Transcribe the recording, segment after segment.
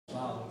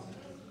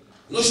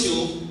Nu știu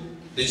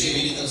de ce ai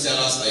venit în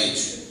seara asta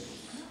aici.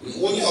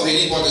 Unii au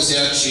venit poate să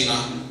ia cina,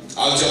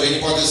 alții au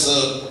venit poate să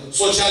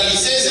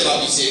socializeze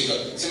la biserică,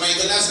 să mai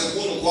întâlnească cu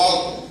unul cu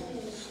altul.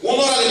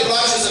 Unora le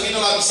place să vină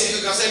la biserică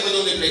ca să aibă de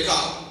unde pleca.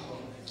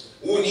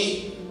 Unii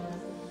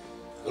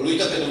îl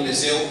uită pe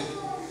Dumnezeu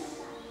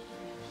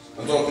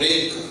într-o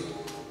predică,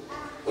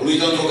 îl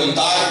uită într-o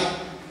cântare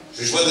și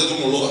își văd de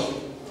drumul lor.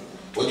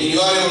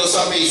 Odinioare o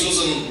lăsat pe Iisus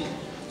în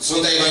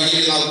Sfânta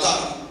Evanghelie în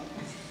altar.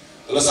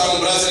 Îl lăsam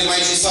în brațele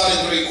Maicii sale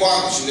într-o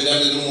icoană și vedeam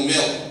de drumul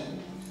meu.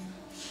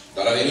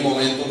 Dar a venit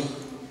momentul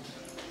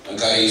în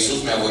care Iisus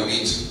mi-a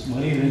vorbit,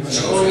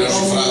 așa cum spuneau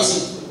și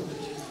frații,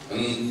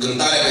 în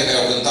cântarea pe care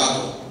au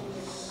cântat-o.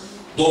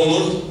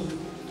 Domnul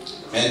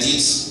mi-a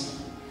întins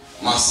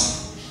masa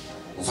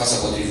în fața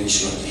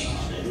potrivnicilor mei.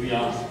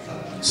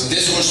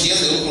 Sunteți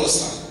conștienți de lucrul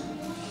ăsta?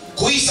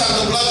 Cui s-a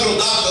întâmplat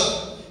vreodată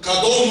ca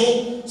Domnul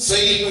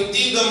să-i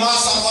întindă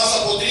masa în fața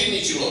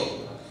potrivnicilor?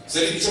 Să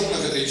ridice o mână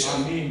către cer.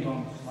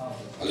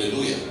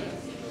 Aleluia!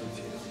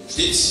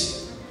 Știți?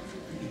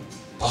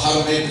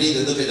 Paharul meu e plin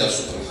de dă pe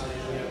deasupra.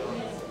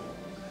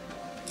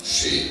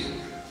 Și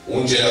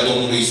ungerea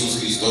Domnului Iisus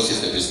Hristos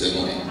este peste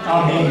noi.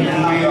 Amin.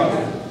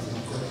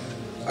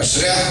 Aș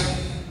vrea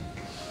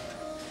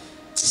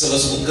să vă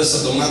spun că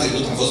săptămâna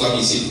trecută am fost la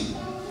Mizil.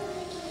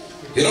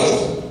 Erau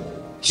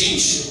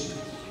 5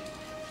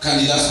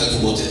 candidați pentru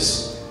botez.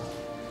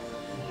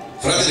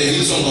 Fratele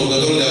Wilson,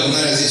 conducătorul de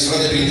adunare, a zis: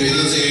 frate, prin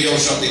credință eu iau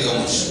 7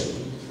 cămăși.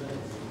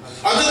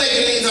 Atâta e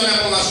credința mea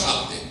până la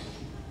 7.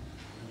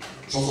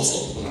 Și au fost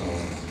 8 până la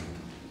urmă.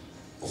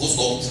 Au fost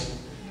 8.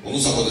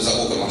 Unul s-a botezat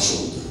cu o cămașă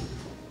udă.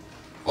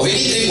 Au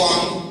venit 3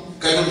 oameni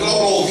care lucrau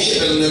la o vie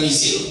pe lângă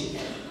Mizil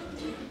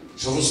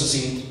și au vrut să se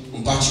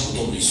împace cu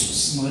Domnul Iisus.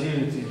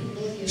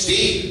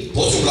 Știi?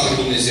 Poți umbla cu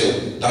Dumnezeu,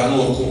 dar nu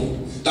oricum.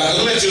 Dacă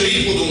nu mergi în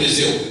ritm cu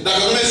Dumnezeu,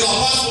 dacă nu mergi la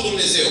pas cu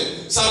Dumnezeu,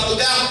 s-ar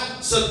putea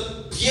să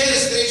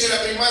pierzi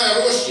trecerea prin Marea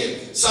Roșie,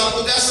 s-ar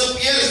putea să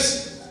pierzi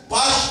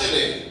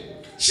Paștele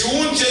și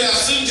ungerea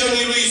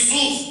sângelui lui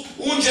Iisus,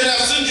 ungerea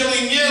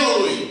sângelui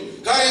mielului,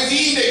 care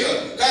vindecă,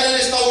 care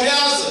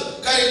restaurează,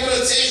 care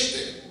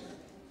curățește.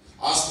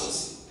 Astăzi,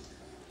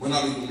 mâna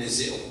lui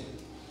Dumnezeu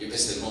e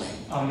peste noi.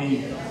 Amin.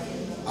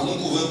 Am un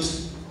cuvânt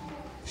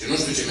și nu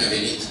știu ce mi-a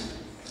venit.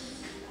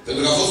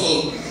 Pentru că a fost o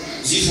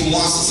zi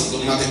frumoasă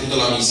săptămâna trecută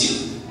la Mizil.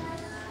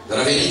 Dar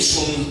a venit și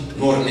un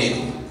nor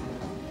negru.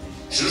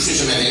 Și nu știu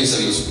ce mi-a venit să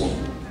vi-l spun.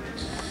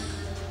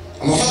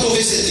 Am aflat o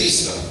veste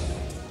tristă.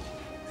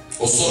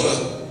 O soră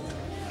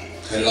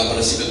care l-a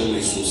părăsit pe Domnul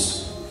Iisus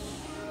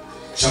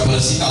și-a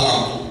părăsit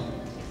talentul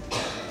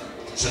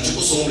și a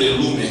început să umble în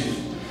lume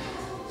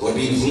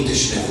vorbind vrute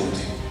și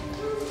nevrute.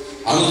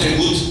 Anul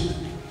trecut,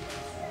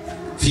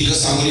 fiica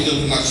s-a murit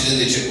într-un accident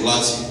de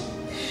circulație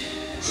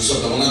și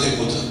săptămâna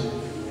trecută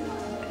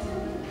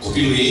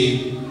copilul ei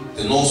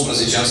de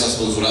 19 ani s-a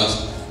spânzurat.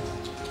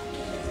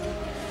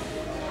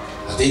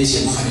 Atenție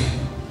mare!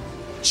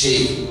 Cei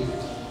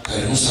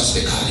care nu stați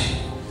pe cale.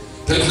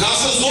 Pentru că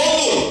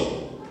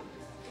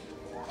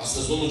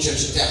astăzi Domnul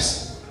cercetează.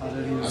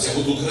 Ați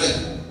avut lucrări.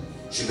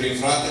 Și prin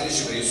fratele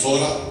și prin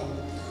sora,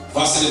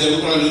 vasele de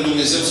lucru ale lui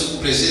Dumnezeu sunt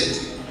prezente.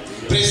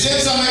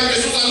 Prezența mai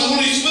presus a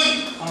Duhului Sfânt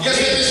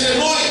este peste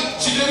noi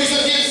și trebuie să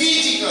fie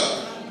fizică.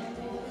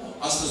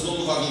 Astăzi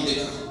Domnul va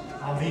vindeca.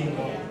 Amin.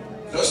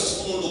 Vreau să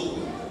spun un lucru.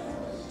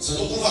 Să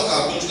nu cumva că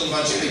atunci când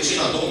va începe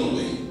cina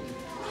Domnului,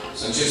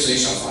 să începi să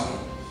ieși afară.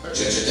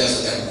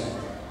 Cercetează-te acum.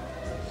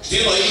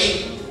 Știi,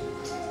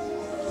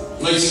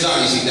 noi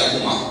țiganii zic de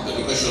acum,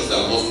 pentru că și eu sunt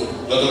de-al vostru,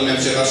 toată lumea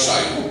îmi cera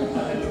șaiul.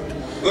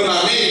 În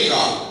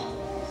America,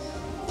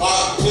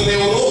 în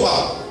Europa,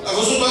 a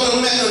văzut toată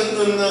lumea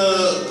în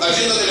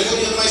agenda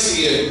telefonică nu mai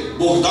scrie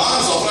Bogdan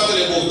sau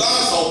fratele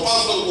Bogdan sau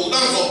pastorul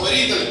Bogdan sau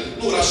părintele.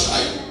 Nu,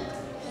 Rașaiul.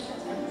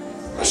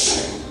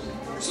 Rașaiul.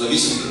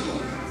 Slăviți sunt Dumnezeu.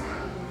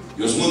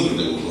 Eu sunt mândru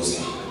de lucrul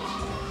ăsta.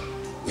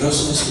 Vreau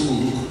să vă spun un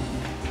lucru.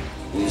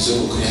 Dumnezeu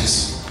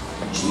lucrează.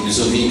 Și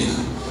Dumnezeu vindecă.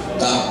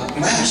 Dar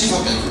mai am ceva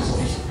pentru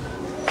voi.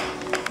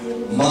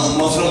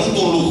 Mă frământ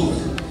un lucru.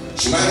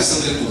 Și mai ales în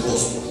dreptul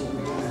vostru.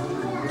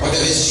 Poate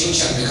aveți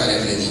 5 ani pe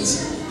calea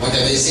credinței. Poate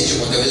aveți 10,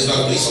 poate aveți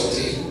doar 2 sau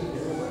 3.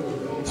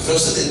 Dar vreau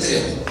să te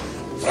întreb,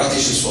 frate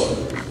și soră,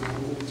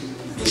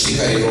 tu știi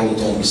care e rolul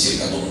tău în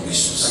Biserica Domnului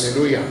Iisus?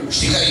 Aleluia!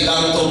 Știi care e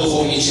darul tău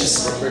duhovnicesc?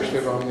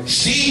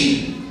 Știi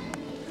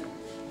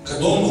că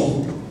Domnul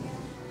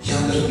i-a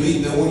îndrăgnuit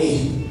pe unii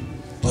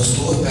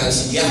păstori, pe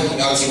alții diaconi,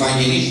 pe alții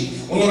evangeliști.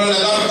 Unora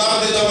le-a dat dar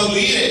de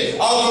tămăduire,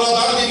 altora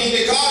dar de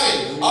vindecare,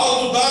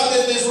 altul dar de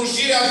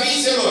dezlușire a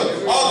viselor,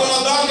 altora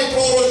dar de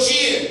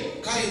prorocie.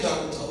 Care e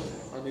darul tău?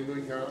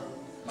 Aleluia!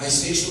 Mai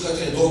strici tu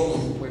către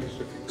Domnul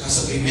ca să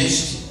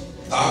primești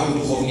darul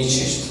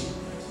duhovnicești.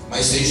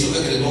 Mai strici tu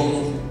către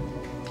Domnul?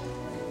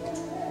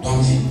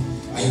 Doamne,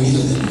 ai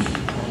milă de noi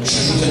și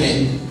ajută-ne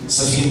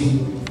să fim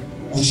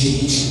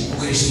ucenici cu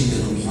creștini de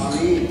duminică.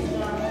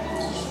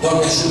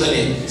 Doamne,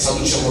 ajută-ne să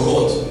aducem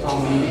rod.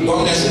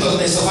 Doamne,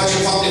 ajută-ne să facem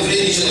fapte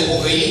vrednice de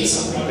pocăință.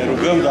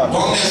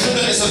 Doamne,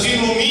 ajută-ne să fim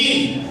lumini.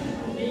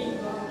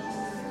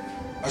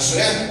 Aș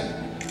vrea,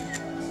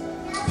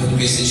 pentru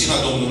că este cina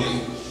Domnului,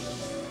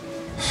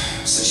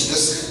 să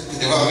citesc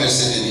câteva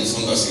versete din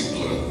Sfânta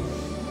Scriptură.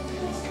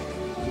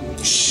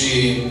 Și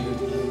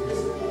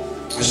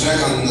aș vrea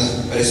ca în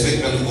respect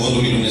pentru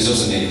Cuvântul lui Dumnezeu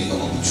să ne ridicăm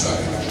în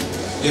picioare.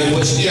 Iar după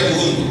citirea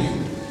Cuvântului,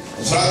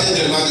 frate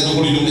întrebat de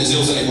Duhul lui Dumnezeu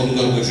să ne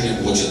conducă rugăciune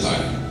cu voce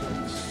tare.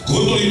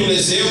 Cuvântul lui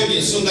Dumnezeu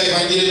din Sfânta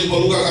Evanghelie după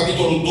Luca,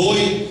 capitolul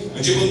 2,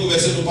 începând cu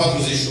versetul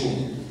 41.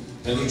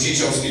 Pentru cei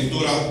ce au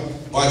Scriptura,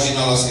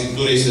 pagina la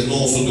Scriptură este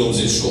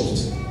 988.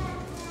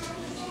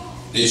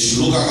 Deci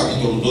Luca,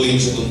 capitolul 2,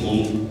 începând cu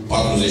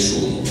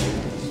 41.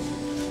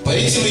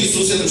 Părinții lui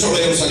Iisus se duceau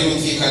la Ierusalim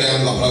în fiecare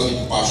an la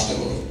praznicul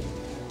Paștelor.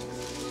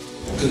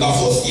 Când a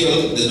fost el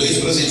de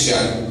 12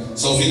 ani,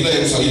 s-au suit la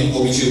Ierusalim cu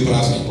obiceiul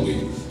praznicului.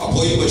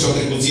 Apoi, după ce au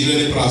trecut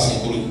zilele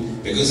praznicului,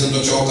 pe când se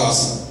întorceau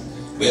acasă,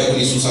 băiatul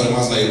Iisus a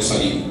rămas la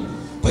Ierusalim.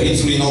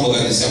 Părinții lui n-au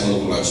băgat de seamă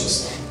lucrul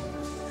acesta.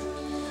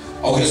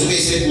 Au crezut că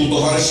este cu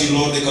tovarășii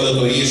lor de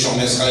călătorie și au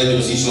mers cale de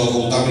o zi și l-au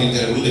căutat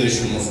printre rudele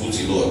și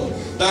cunoscuții lor.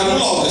 Dar nu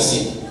l-au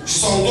găsit. Și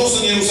s-au întors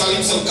în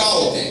Ierusalim să-l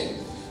caute.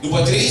 După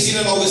 3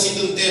 zile l-au găsit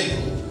în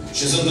templu,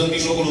 șezând în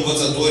mijlocul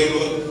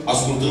învățătorilor,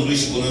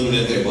 ascultându-i și punându-le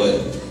întrebări.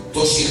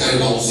 Toți cei care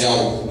l-auzeau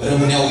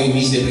rămâneau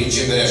uimiți de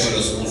priceperea și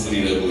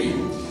răspunsurile lui.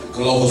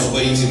 Când l-au văzut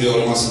părinții lui, au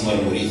rămas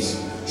înmărmuriți.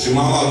 Și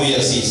mama lui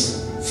i-a zis: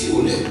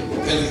 Fiule,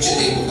 pentru ce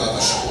te-ai căutat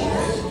așa cu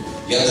noi?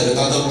 Iată că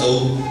tatăl tău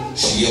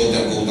și eu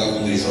te-am căutat cu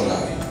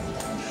îngrijorare.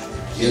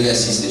 El le-a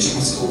zis: de ce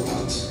m-ați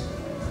căutat?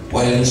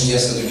 Oare nu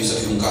știați că trebuie să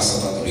fiu în casa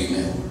tatălui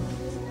meu?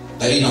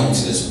 Dar ei n-au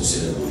înțeles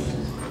spusele lui.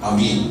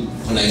 Amin.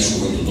 Până aici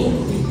cuvântul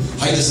Domnului.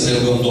 Haideți să ne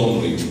rugăm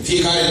Domnului.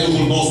 Fiecare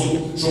Duhul nostru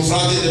și un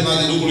frate demnat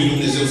de Duhul lui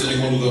Dumnezeu să ne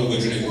conducă în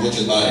rugăciune cu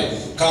voce tare.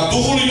 Ca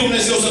Duhul lui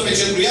Dumnezeu să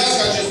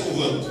pecetluiască acest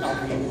cuvânt.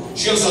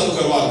 Și El să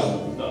aducă roadă.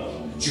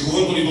 Și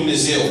cuvântul lui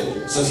Dumnezeu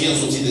să fie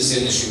însoțit de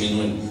semne și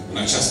minuni în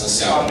această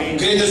seară. Amin.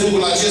 Credeți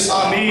lucrul acesta?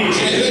 Amin.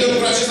 Cine crede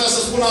lucrul acesta să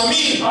spună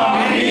amin.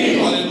 Amin.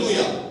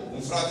 Aleluia.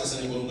 Un frate să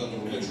ne conducă în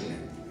rugăciune.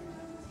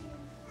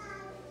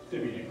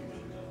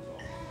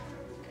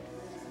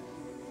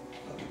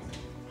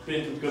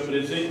 Pentru că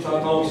prezența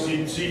ta o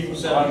simțim în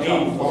seara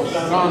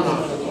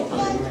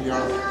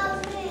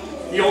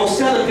E o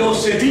seară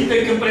deosebită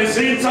când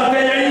prezența ta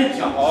e aici.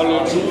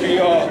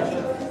 Aleluia!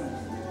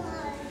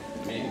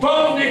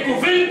 Doamne,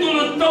 cuvântul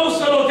Tău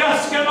să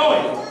rodească noi.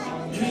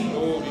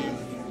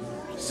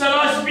 Să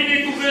lași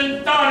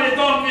binecuvântare,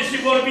 Doamne,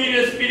 și vorbire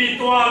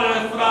spirituală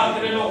în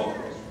fratele nostru.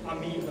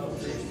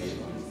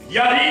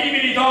 Iar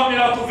inimile, Doamne,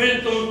 la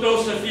cuvântul Tău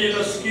să fie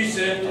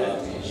deschise.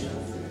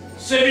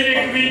 Să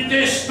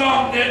binecuvintești,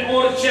 Doamne,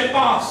 orice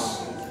pas.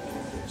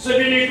 Să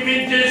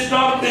binecuvintești,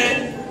 Doamne,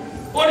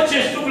 orice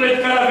suflet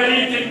care a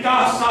venit în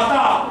casa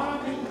Ta.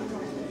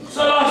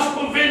 Să lași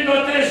cuvântul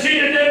o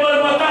trezire de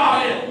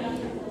bărbătare.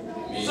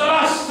 Să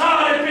lași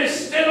stare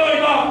peste noi,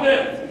 Doamne.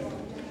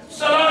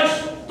 Să lași,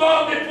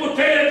 Doamne,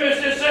 putere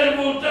peste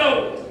servul Tău.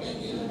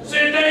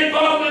 Să-i dai,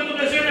 Doamne,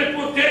 Dumnezeule,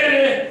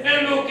 putere în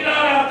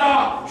lucrarea Ta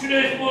și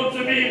ne-ți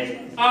mulțumim.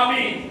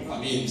 Amin.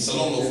 Amin. Să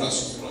luăm loc, frați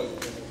și surori.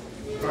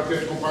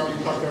 Frați,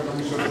 companii, partea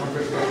Domnului să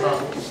vorbesc așa.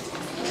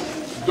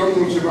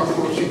 Domnul se va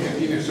folosi de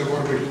tine să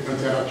vorbești în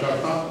seara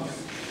aceasta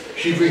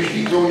și vei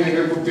ști că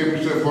unele putem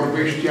să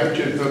vorbești ceea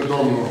ce dă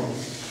Domnul.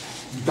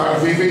 Dar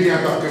vei vedea,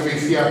 dacă vei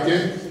fi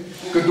atent,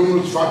 că Domnul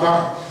îți va da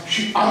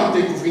și alte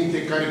cuvinte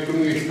care tu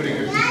nu ești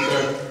pregătit să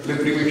le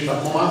primești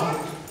acum,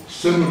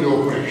 să nu le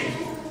oprești.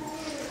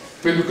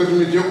 Pentru că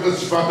Dumnezeu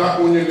îți va da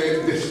unele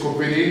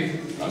descoperiri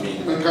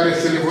în care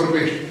să le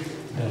vorbești.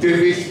 Te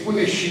vei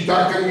spune și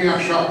dacă nu e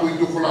așa, pui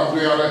Duhul la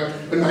îndoială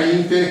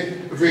înainte,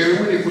 vei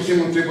rămâne cu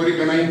semnul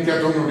întrebării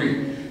înaintea Domnului.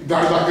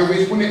 Dar dacă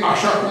vei spune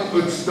așa cum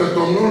îți stă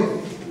Domnul,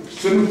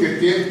 să nu te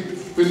temi,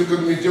 pentru că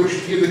Dumnezeu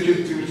știe de ce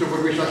trebuie să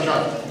vorbești așa.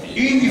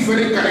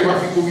 Indiferent care va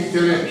fi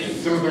cuvintele,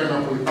 să nu dai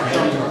înapoi. Așa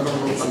îmi dă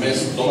Domnul.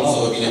 Mulțumesc. Domnul să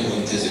vă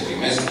binecuvânteze.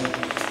 Primesc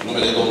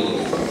numele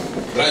Domnului.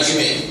 Dragii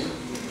mei,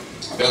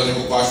 abia au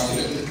trecut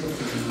Paștile.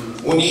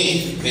 Unii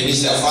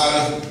veniți de afară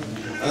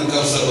încă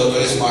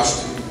sărbătoresc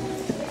Paște.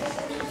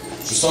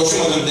 Și stau și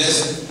mă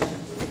gândesc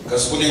că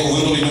spune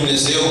cuvântul lui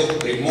Dumnezeu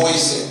prin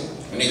Moise,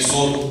 în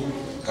Exod,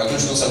 că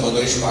atunci când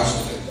sărbătorești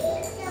Paștele,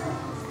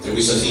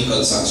 trebuie să fii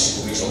încălțat și cu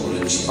mijlocul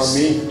încins.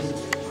 Amin.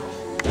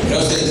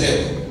 Vreau să te întreb,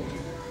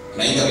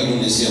 înaintea lui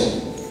Dumnezeu,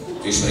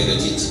 tu ești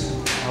pregătit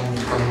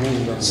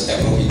să te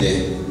apropii de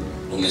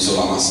Dumnezeu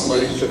la masă?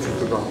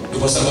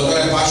 După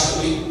sărbătoarea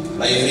Paștelui,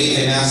 la evrei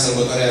venea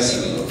sărbătoarea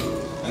zilelor,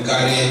 în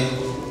care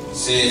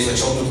se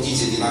făceau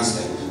turtițe din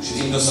astea. Și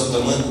timp de o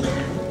săptămână,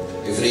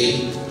 evreii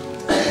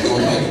nu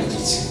mai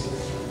turtițe.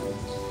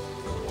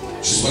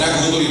 Și spunea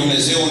cuvântul lui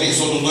Dumnezeu în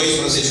Exodul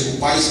 12 cu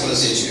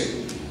 14.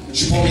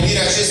 Și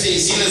pomenirea acestei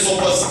zile s-o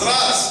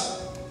păstrați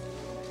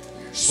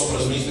și s-o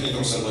prăznuiți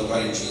printr-o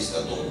sărbătoare în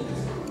cinstea Domnului.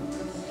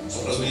 S-o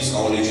prăznuiți ca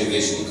o lege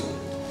veșnică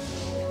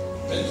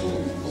pentru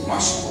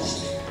urmașii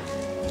noștri.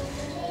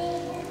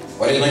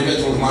 Oare noi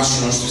pentru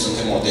urmașii noștri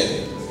suntem modele?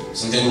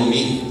 Suntem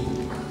lumini?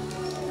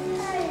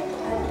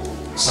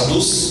 S-a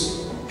dus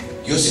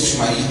Iosif și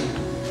Maria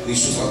cu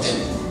Iisus la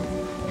templu.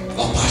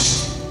 La Paște.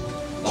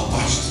 La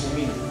Paște.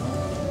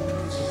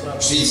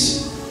 Știți,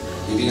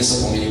 E bine să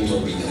pomenim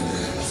tot binele pe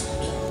care l-a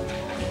făcut.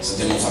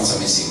 Suntem în fața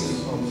Mesiului.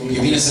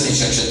 E bine să ne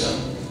cercetăm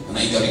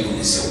înaintea lui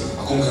Dumnezeu.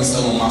 Acum când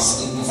stăm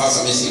în fața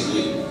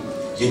Mesiului,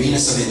 e bine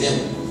să vedem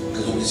că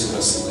Dumnezeu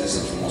vrea să lucreze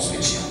într-un mod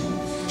special.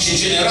 Și în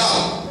general,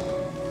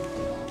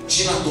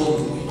 cina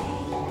Domnului,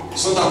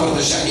 Sfânta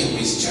Împărtășanie, cum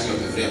îi ziceam eu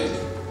pe vreme,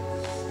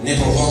 ne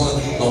provoacă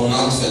la un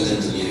alt fel de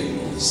întâlnire cu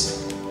Dumnezeu.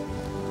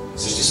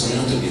 Să știți că nu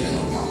e o întâlnire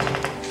normală.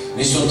 Nu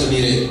este o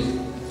întâlnire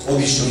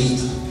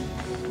obișnuită.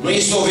 Nu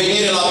este o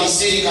venire la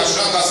biserică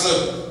așa ca să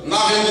nu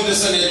avem unde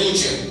să ne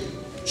ducem.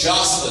 Și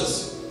astăzi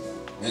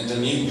ne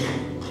întâlnim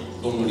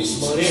Domnul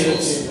Iisus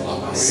Hristos la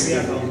masă.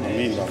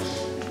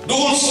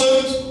 Duhul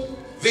Sfânt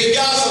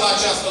veghează la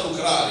această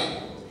lucrare.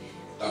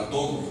 Dar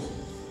Domnul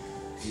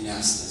vine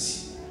astăzi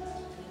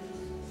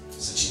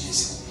să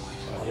cineze cu noi.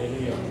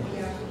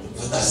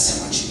 Vă dați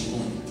seama ce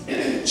minune.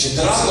 Ce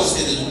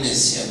dragoste de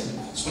Dumnezeu.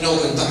 Spune o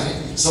cântare.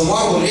 Să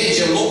moară un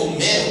rege în locul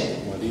meu.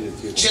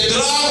 Ce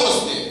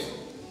dragoste!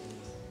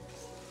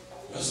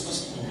 Vreau să vă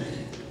spun.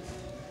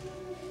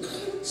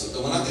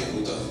 Săptămâna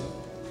trecută,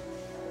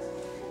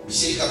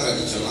 biserica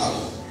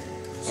tradițională,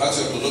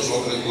 frații ortodoxi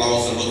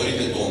l-au sărbătorit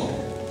pe Toma.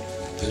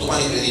 Pe Toma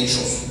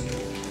necredincios.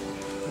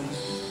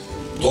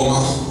 Toma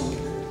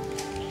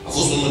a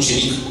fost un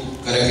ucenic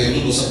care a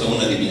crezut o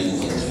săptămână de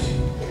binecuvântare.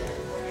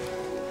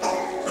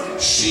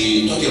 Și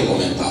tot el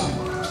comenta.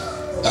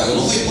 Dacă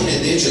nu voi pune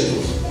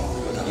degetul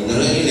în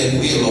rănile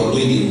cuielor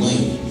lui din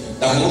mâini,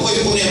 dacă nu voi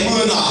pune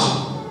mâna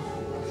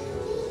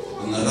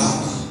în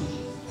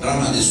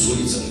rana de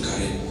suliță pe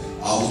care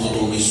a avut-o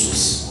Domnul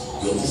Iisus,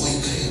 eu nu voi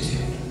crede.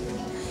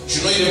 Și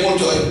noi de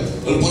multe ori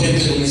îl punem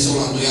pe Dumnezeu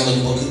la îndoială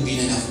după cât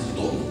bine ne-a făcut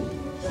Domnul.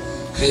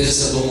 Credeți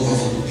că Domnul v-a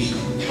făcut bine?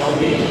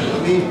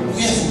 Nu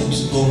i-a făcut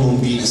Domnul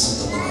bine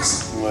săptămâna asta.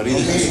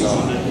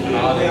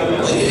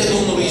 Mărire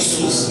Domnului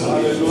Iisus.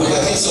 Vă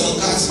dați să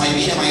mâncați mai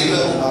bine, mai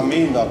rău.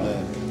 Amin, Doamne.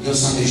 El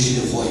s-a îngrijit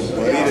de voi.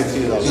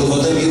 El vă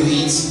dă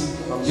biruință.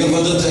 El vă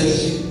dă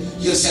tărie.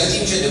 El se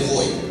atinge de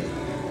voi.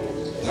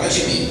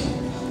 Dragii mei,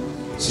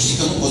 să știi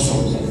că nu poți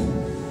oricum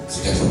să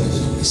te apropii de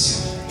Dumnezeu.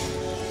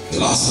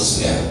 El astăzi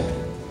vrea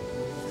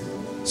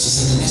să se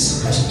întâlnească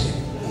cu tine.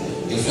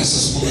 El vrea să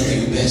spună că te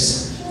iubesc.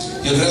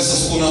 El vrea să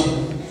spună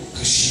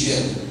că și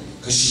El,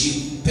 că și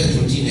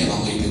pentru tine l-a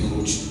murit pe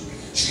cruce.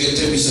 Și că El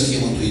trebuie să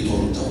fie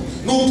Mântuitorul tău.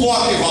 Nu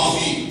poate va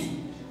fi!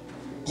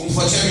 Cum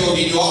făceam eu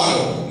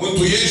odinioară.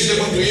 Mântuiește,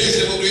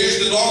 mântuiește,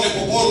 mântuiește, Doamne,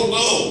 poporul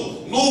tău!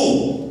 Nu!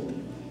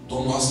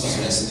 Domnul astăzi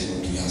vrea să te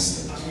mântuiască.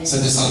 Să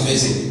te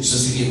salveze și să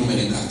scrie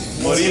numele în carte.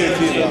 Mărire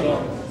fie,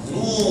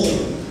 nu!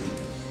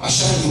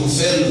 Așa într-un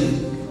fel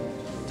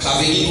că a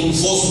venit un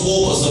fost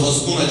popă să vă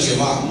spună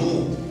ceva. Nu!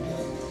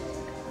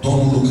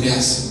 Domnul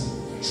lucrează.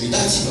 Și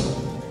uitați-vă,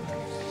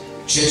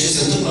 ceea ce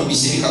se întâmplă în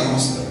biserica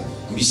noastră,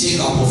 în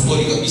biserica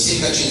apostolică, în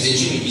biserica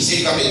cinzecimii, în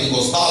biserica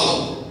penticostală,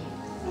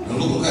 un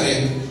lucru care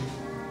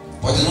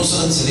poate nu o să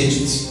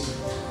înțelegeți.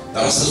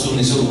 Dar astăzi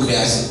Dumnezeu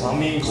lucrează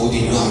ca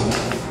odinioară.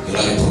 El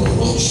are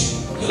proroci,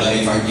 El are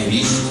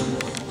evangeliști,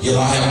 El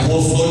are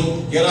apostoli,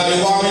 El are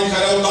oameni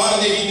care au dar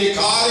de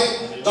vindecare,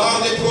 dar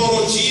de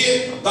prorocie,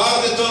 dar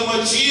de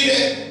tălmăcire.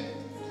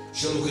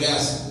 Și El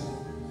lucrează.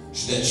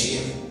 Și de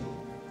aceea,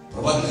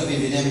 probabil că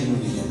vei vedea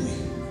minunile Lui.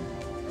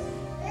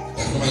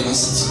 Dar nu mai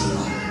lasă-ți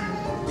inima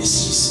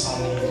deschisă.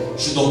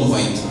 Și Domnul va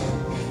intra.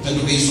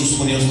 Pentru că Iisus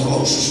spune, eu stau la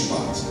ușă și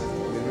bat.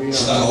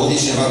 Și dacă aude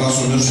cineva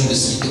glasul meu și îmi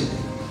deschide,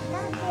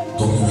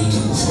 Domnul nu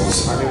intră cu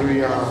forță.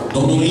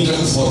 Domnul nu intră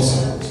cu forță.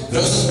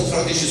 Vreau să spun,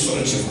 frate și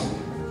soră, ceva.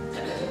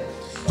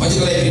 Poate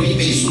că l-ai primit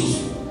pe Iisus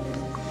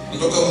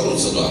într-o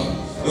cămăruță doar,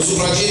 în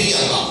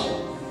sufrageria ta.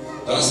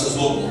 Dar astăzi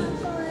Domnul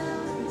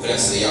vrea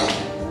să ia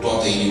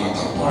toată inima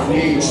ta.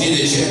 Știi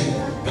de ce?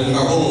 Pentru că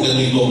acolo unde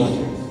nu-i Domnul,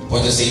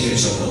 poate să intre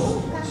cel rău.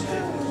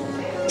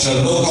 Cel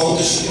rău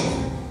caută și El.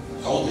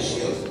 Caută și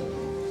El.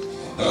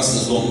 Dar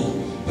astăzi Domnul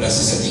vrea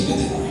să se atingă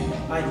de noi.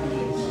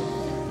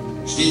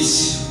 Știți?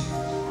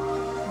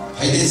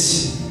 Haideți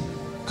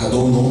ca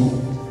Domnul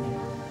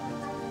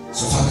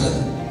să facă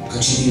ca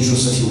cei din jur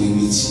să fie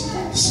uimiți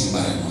de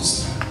schimbarea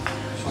noastră.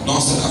 A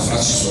noastră ca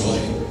frați și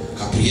surori,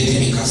 ca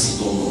prietenii casei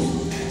Domnului,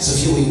 să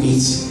fie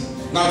uimiți.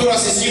 Natura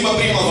se schimbă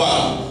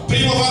primăvara.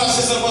 Primăvara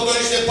se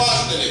sărbătorește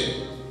Paștele.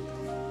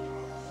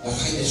 Dar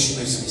haideți și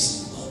noi să ne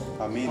schimbăm.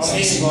 Amin. Să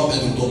ne schimbăm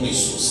pentru Domnul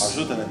Iisus.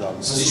 Ajută-ne, Doamne.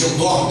 Să zicem,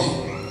 Doamne,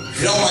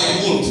 vreau mai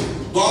mult.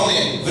 Doamne,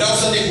 vreau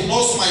să te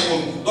cunosc mai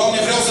mult. Doamne,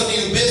 vreau să te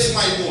iubesc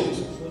mai mult.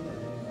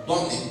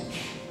 Doamne,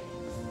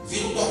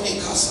 vino, Doamne, în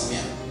casa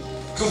mea.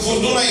 Când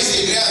furtuna este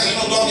grea,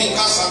 vino, Doamne, în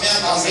casa mea,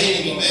 în casa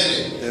inimii mele.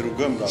 Te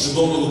rugăm, Doamne. Și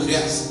Domnul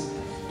lucrează.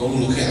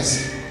 Domnul lucrează.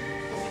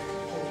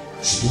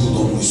 Și Duhul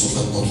Domnului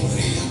suflă pentru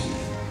vrei.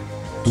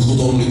 Duhul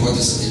Domnului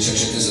poate să te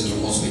cerceteze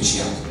într-un mod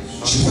special.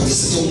 Și poate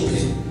să te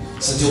umple.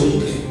 Să te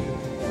umple.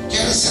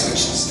 Chiar în seara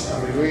aceasta.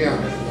 Aleluia!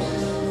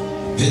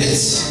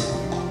 Vedeți?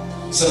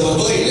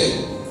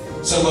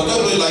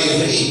 Sărbătorile la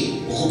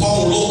evrei ocupau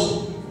un loc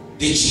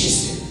de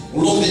cinste,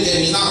 un loc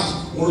determinat,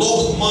 un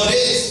loc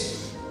măreț.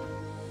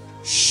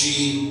 Și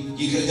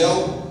ei credeau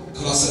că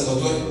la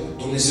sărbători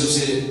Dumnezeu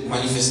se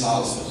manifesta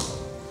altfel.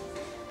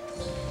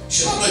 Și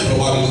la noi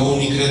probabil că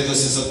unii cred că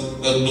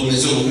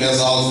Dumnezeu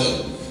lucrează altfel.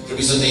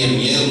 Trebuie să tăiem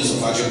mielul,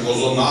 să facem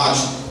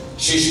cozonaci,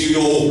 ce știu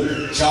eu,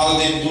 ce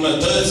alte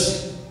bunătăți.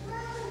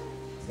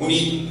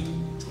 Unii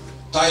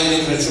taie de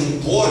Crăciun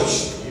porci,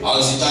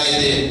 alții taie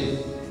de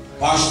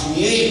Paști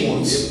miei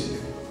mulți.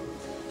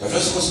 Dar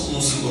vreau să vă spun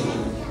un singur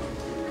lucru.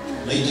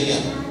 Noi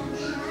tăiem.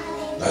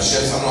 Dar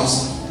jertfa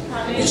noastră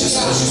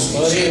necesară și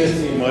suficient.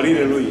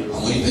 Mărire Lui. A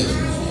murit pentru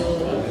noi.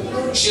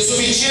 Și e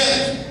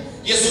suficient.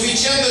 E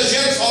suficient de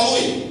jertfa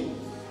Lui.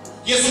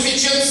 E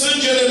suficient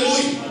sângele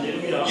Lui.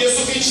 E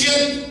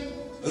suficient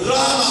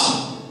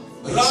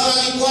rana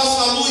din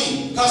coasta Lui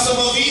ca să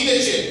mă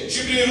vindece. Și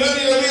prin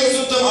rănile Lui eu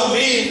sunt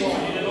tămărit.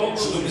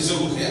 Și Dumnezeu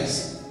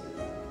lucrează.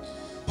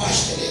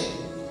 Paștele,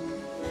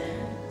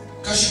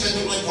 ca și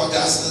pentru noi poate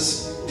astăzi,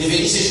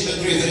 devenise și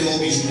pentru evrei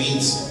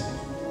obișnuinți.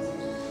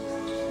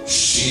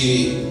 Și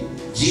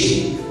ei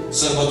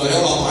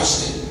sărbătoreau la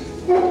Paște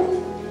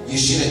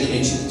ieșirea din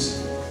Egipt.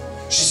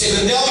 Și se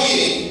gândeau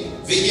ei,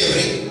 vechi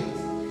evrei,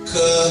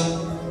 că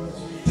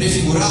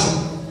prefigura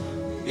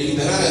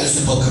eliberarea de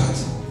sub păcat.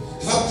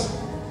 De fapt,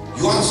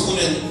 Ioan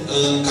spune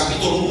în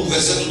capitolul 1,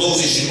 versetul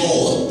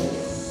 29,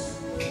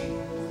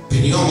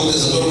 prin Ioan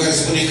Botezătorul,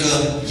 care spune că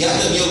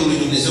iată mielul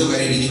lui Dumnezeu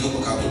care ridică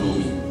păcatul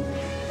lumii.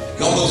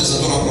 Ioan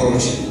Botezătorul a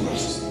prorocit lucrul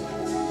acesta.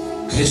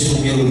 Crezi tu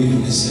mielul lui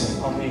Dumnezeu?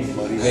 Amin.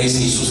 Care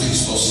este Iisus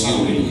Hristos,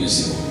 Fiul lui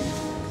Dumnezeu.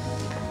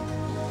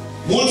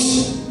 Mulți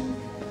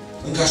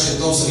încă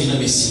așteptau să vină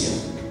Mesia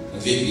în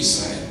vechiul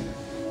Israel.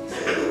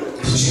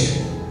 De ce?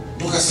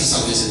 Nu ca să-i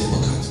salveze de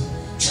păcat,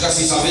 ci ca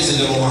să-i salveze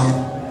de roman.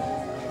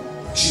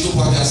 Și tu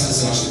poate astăzi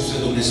să aștepți pe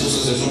Dumnezeu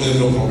să-ți rezolve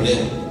vreo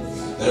problemă.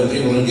 Dar în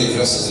primul rând, El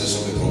vrea să-ți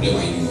rezolve problema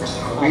inimii tale.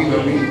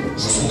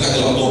 Și o spun ca de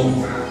la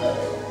Domnul.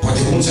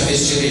 Poate mulți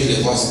aveți cererile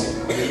voastre.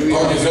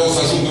 Doamne, vreau să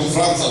ajung în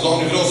Franța.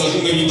 Doamne, vreau să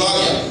ajung în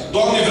Italia.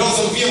 Doamne, vreau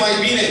să-mi fie mai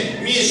bine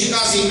mie și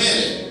casei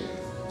mele.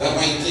 Dar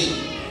mai întâi,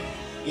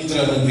 intră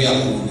în rânduială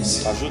cu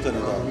Dumnezeu. Ajută-ne,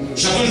 Doamne.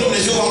 Și atunci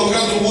Dumnezeu va lucra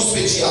într-un mod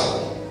special.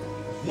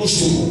 Nu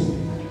știu cum.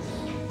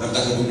 Dar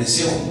dacă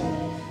Dumnezeu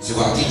se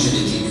va atinge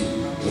de tine,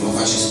 El va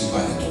face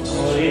schimbare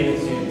totală.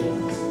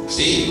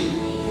 Știi?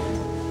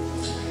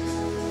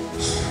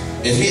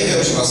 Evreii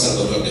aveau ceva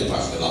sărbători de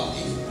Paște la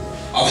activ.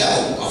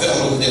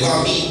 Aveau câteva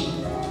mii.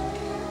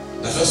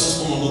 Dar vreau să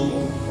spun un lucru.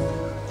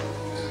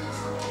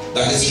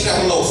 Dacă ții prea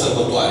mult la o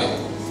sărbătoare,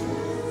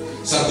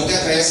 s-ar putea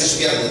ca ea să-și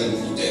piardă din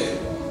putere,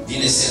 din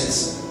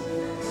esență.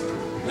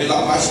 Noi la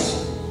Paște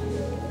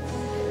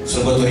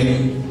sărbătorim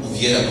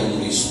învierea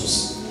Domnului Iisus.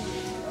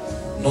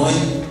 Noi,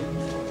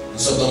 în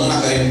săptămâna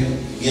care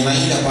e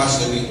înaintea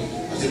Paștelui,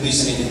 ar trebui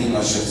să ne gândim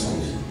la jertfa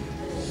Lui.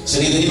 Să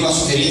ne gândim la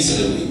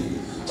suferințele Lui.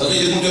 Dar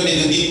noi de multe ori ne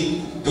gândim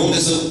pe unde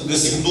să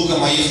găsim ducă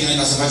mai ieftine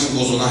ca să facem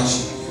cozonaci.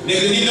 Ne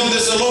gândim de unde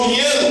să luăm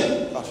mielul.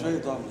 Așa e,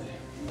 Doamne.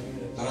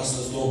 Dar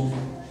astăzi,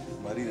 Domnul,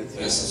 Mărire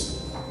vreau să spun.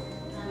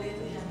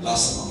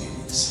 Lasă-mă pe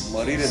mine.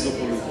 Mărire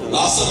Duhului Tău.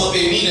 Lasă-mă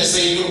pe mine să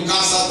intru în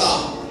casa Ta.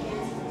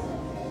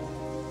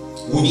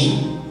 Unii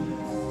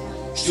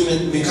știu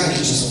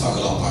mecanic ce să facă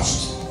la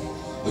Paște.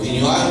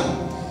 Odinioară,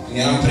 când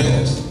eram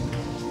preot,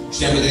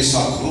 știam că trebuie să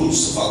fac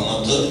cruci, să fac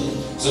mătări,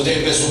 să trec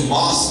pe sub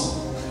masă,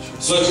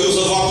 să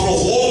fac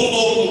prohodul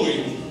Domnului.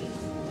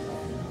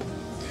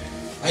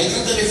 A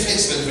intrat în reflex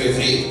pentru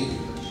evrei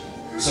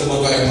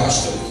sărbătoarea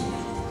Paștelui.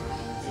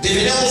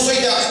 Deveneau un soi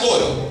de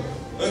actori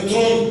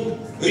într-un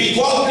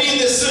ritual plin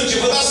de sânge.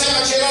 Vă dați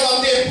seama ce era la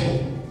templu.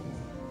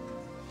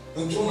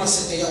 Într-una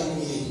se tăiau în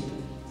ei.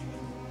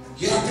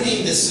 Era plin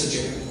de sânge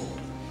pe acolo.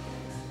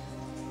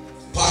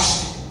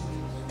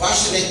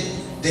 Paștele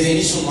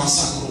devenise un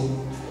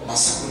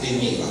masacru de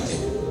mii la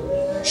templu.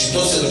 Și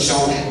toți se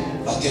duceau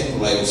la templu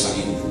la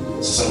Ierusalim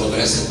să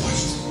sărbătorească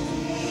Paște.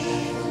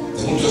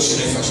 De multe ori și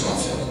noi facem la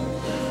fel.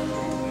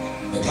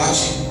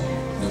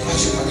 Ne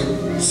place poate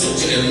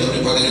sângele lor,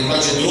 poate ne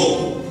place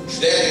drogul. Și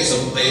de-aia trebuie să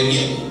tăiem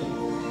el.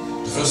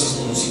 Dar vreau să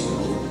spun un singur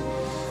lucru.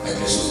 Mai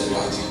presus de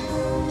toate.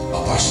 La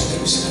Paște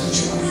trebuie să ne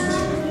aducem aminte.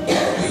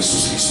 Că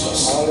Iisus Hristos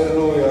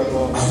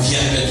a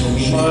înviat pentru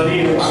mine.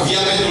 A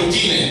înviat pentru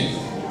tine.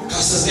 Ca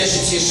să-ți dea și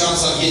ție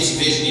șansa vieții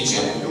veșnice.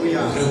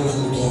 Împreună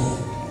cu Domnul.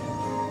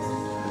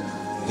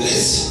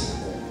 Vedeți?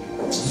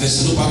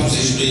 Versetul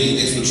 42 din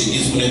textul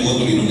citit spune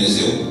cuvântul lui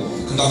Dumnezeu.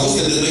 Când a fost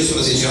de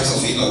 12 ani s-a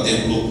suit la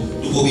templu,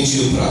 după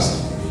obiceiul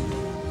praznic.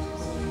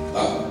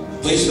 La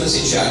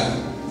 12 ani,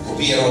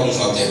 copiii erau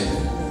aduși la templu.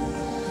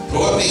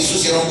 Probabil că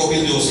Iisus era un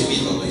copil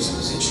deosebit la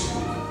 12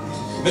 ani.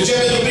 Mergea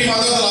pentru prima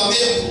dată la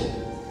templu.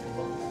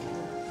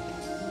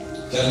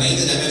 Dar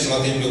înainte de a merge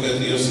la templu, eu cred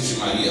că Iosif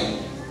și Maria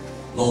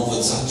l-au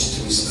învățat ce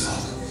trebuie să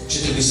facă, ce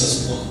trebuie să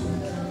spună.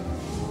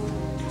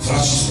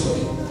 Frați și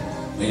surori,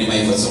 noi ne mai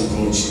învățăm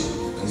prunci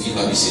când vin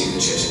la biserică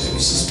ceea ce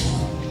trebuie să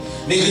spună.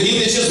 Ne gândim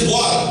de ce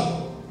zboară.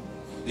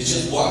 De ce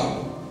zboară?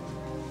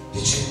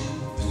 De ce?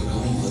 Pentru că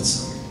nu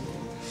învățăm.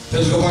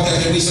 Pentru că poate ar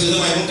trebui să le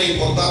dăm mai multă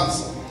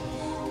importanță.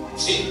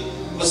 Știi?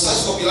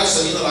 Lăsați copilași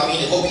să vină la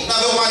mine. Copiii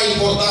n-aveau mare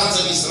importanță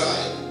în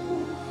Israel.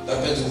 Dar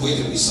pentru voi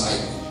trebuie să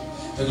aibă.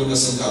 Pentru că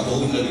sunt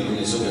cadourile lui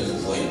Dumnezeu pentru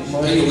voi.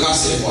 Pentru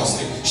casele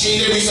voastre. Și ei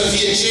trebuie să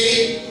fie cei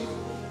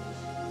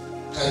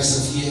care să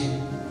fie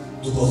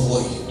după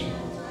voi.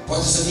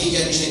 Poate să fie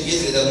chiar niște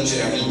pietre de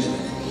aducere aminte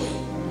pentru voi.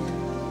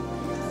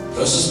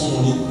 Vreau să spun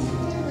un lucru.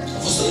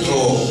 Am fost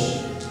într-o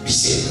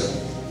biserică.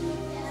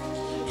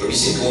 Într-o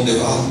biserică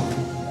undeva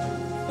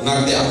în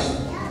Ardeal.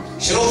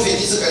 Și era o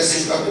fetiță care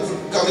se juca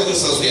cam de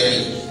vârsta lui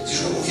Ianic. Se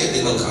juca cu fier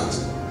de călcat.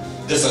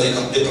 De ăsta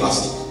de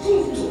plastic.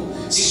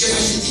 Zic, ce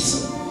faci, fetiță?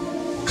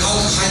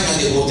 Calcă haina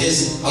de botez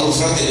al lui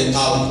fratele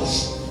Talpoș.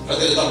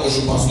 Fratele Talpoș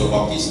un pastor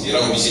baptist. Era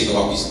o biserică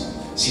baptistă.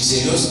 Zic,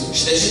 serios?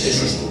 Și de ce te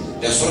joci tu?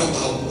 De-a sora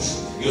Talpoș.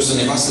 Eu sunt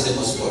nevastă de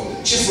păstor.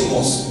 Ce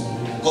frumos!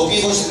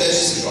 Copiii voștri de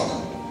ce se joacă?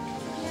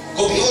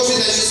 Copiii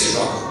voștri de ce se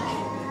joacă?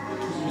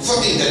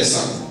 Foarte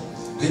interesant.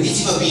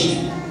 Gândiți-vă bine.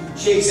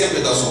 Ce exemple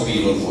dați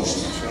copiilor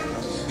voștri?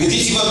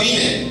 Gândiți-vă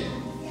bine.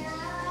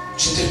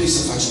 Ce trebuie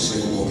să faceți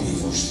voi cu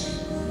copiii voștri?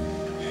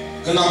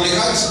 Când am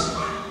plecat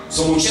să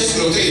muncesc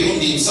vreo 3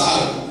 luni din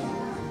țară,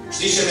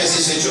 știți ce mi-a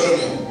zis feciorul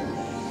meu?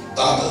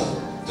 Tată,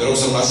 te rog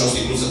să-mi lași o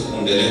sticluță cu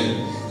un de lemn,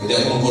 că de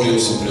acum încolo eu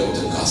sunt preot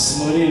în casă.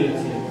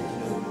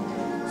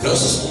 Vreau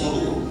să spun un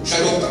lucru. Și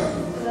ai 8 ani.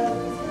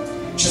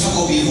 Ce fac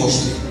copiii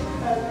voștri?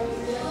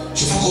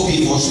 Ce fac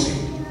copiii voștri?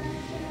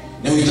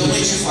 Ne uităm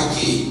noi ce fac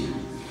ei.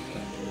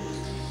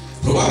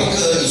 Probabil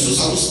că Iisus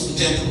a dus în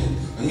templu,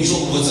 în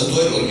mijlocul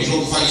învățătorilor, în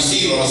mijlocul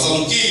fariseilor, a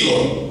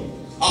saducheilor,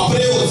 a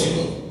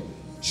preoților.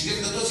 Și cred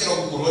că toți erau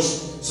bucuroși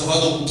să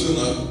vadă un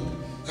tânăr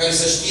care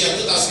să știe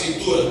atâta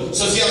Scriptură,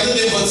 să fie atât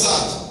de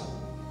învățat.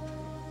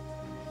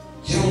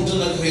 Era un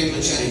tânăr care îi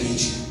plăcea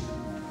religia.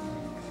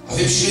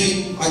 Avem și noi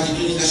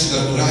atitudini ca și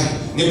gărturari.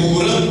 Ne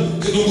bucurăm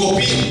când un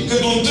copil,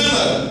 când un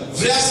tânăr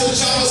vrea să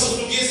înceapă să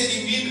studieze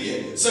din Biblie,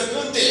 să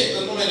cânte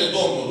în numele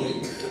Domnului.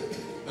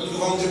 Pentru că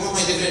v-am întrebat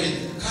mai devreme,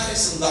 care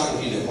sunt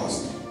darurile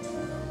voastre?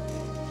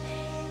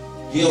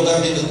 Ei au dar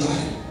de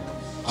cântare.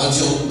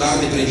 Alții au dar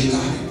de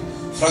predicare.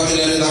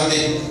 Fratele are dar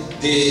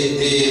de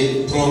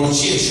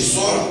prorocie și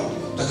sora.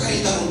 Dar care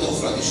e darul tău,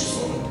 frate și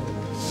soră?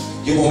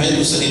 E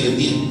momentul să ne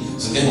gândim.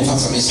 Suntem în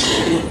fața mesei.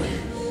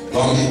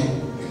 Doamne,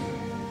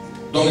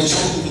 Doamne,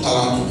 ce-am făcut cu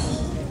talentul meu?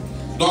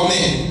 Doamne,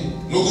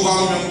 nu cumva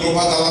nu mi-am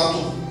dropat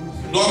talentul?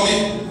 Doamne,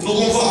 nu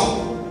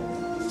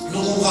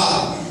cumva,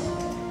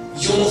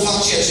 eu nu fac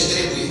ceea ce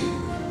trebuie.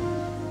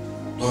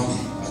 Doamne,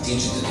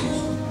 atinge-te de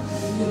mine.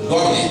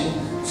 Doamne,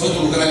 fă tu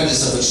lucrare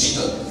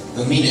desăvârșită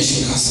în mine și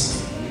în casă.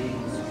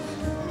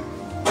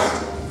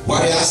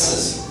 Oare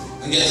astăzi,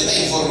 când e atâta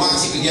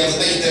informații, când e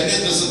atâta internet,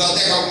 când sunt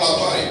atâtea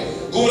calculatoare,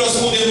 cum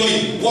răspundem noi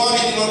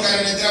oamenilor care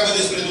ne întreabă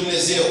despre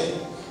Dumnezeu?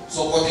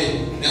 Sau poate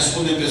ne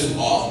ascundem pe sub,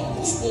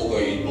 nu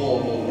spocăi, nu,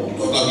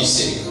 doar la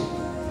biserică.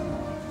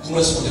 Cum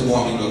răspundem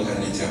oamenilor care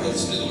ne întreabă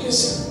despre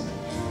Dumnezeu?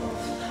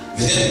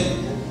 Vedem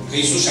că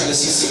Iisus și-a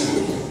găsit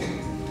singur.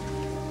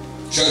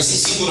 Și-a găsit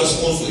singur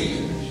răspunsurile.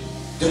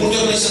 De multe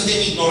ori noi suntem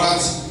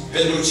ignorați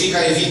pentru cei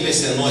care vin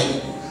peste noi.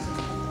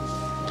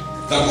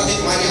 Dar poate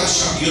că Maria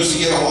așa,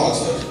 Iosif erau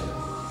altfel.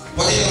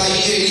 Poate că la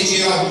ei religia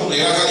era bună,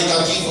 era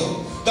calitativă.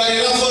 Dar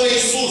era fără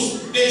Iisus.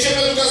 De ce?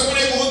 Pentru că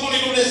spune cuvântul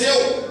lui Dumnezeu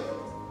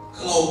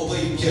că l-au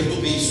pierdut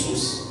pe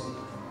Iisus.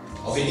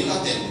 Au venit la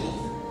templu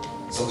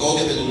să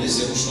caute pe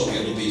Dumnezeu și l-au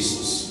pierdut pe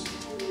Iisus.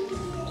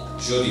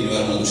 Și eu din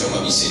mă duceam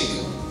la biserică.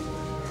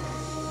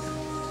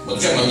 Mă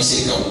duceam la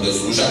biserica unde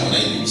slujeam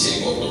înainte de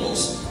biserica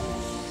ortodoxă.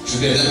 Și îl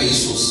pierdeam pe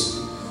Iisus.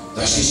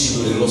 Dar știți ce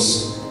dureros?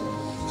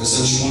 Că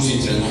sunt și mulți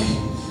dintre noi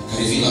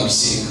care vin la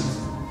biserică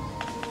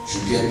și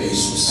îl pierd pe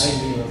Iisus.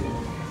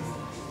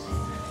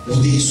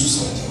 Unde e Iisus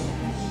al tău?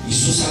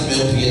 Iisus al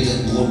meu prieten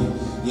bun,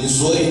 din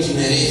zorii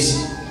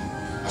tinereții.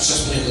 Așa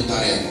spune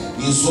cântarea.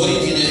 Din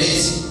zorii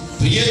tinereții,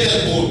 prieten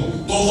bun,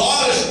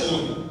 tovarăș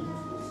bun.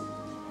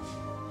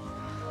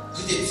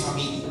 Câte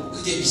familii,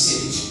 câte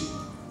biserici,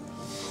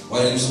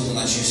 oare nu sunt în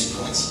aceeași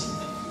situație?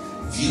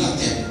 Vii la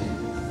templu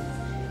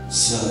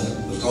să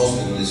îl cauți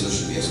pe Dumnezeu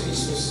și pierzi pe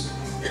Iisus.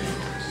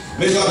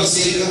 Mergi la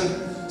biserică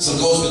să-L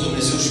cauți pe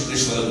Dumnezeu și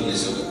pleci fără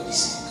Dumnezeu de la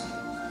biserică.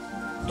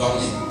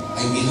 Doamne,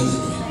 ai milă de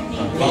noi.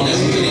 Doamne,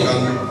 ajută-ne ca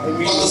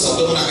toată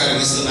săptămâna care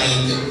ne stă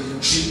înainte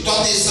și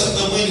toate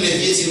săptămânile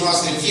vieții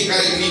noastre, în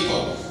fiecare clipă,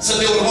 să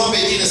te urmăm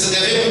pe Tine, să te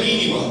avem în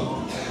inimă.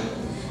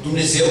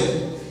 Dumnezeu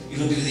îl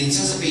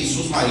încredințează pe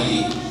Iisus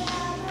Mariei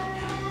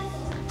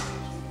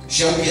și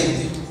îl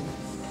pierde.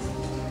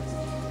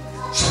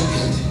 Și îl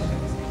pierde.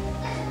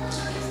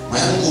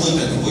 Mai am un cuvânt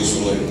pentru voi,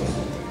 surorilor.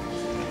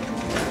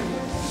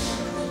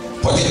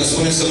 Poate că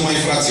spuneți că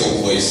numai frații au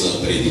voie să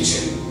predice.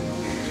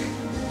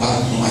 Dar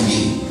numai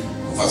ei,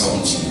 în fața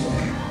mulțimilor.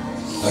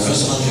 Dar vreau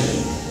să vă întreb,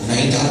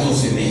 înainte altor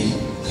femei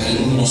care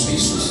nu cunosc pe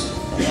Iisus,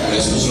 care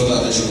au spus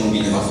vreodată ce mult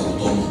bine v-a făcut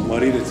Domnul.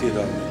 Mărire ție,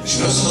 Doamne. Și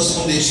vreau să vă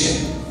spun de ce.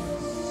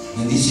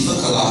 Gândiți-vă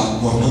că la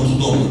mormântul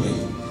Domnului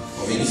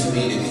au venit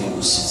femeile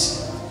binecuvântate.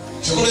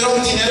 Și acolo era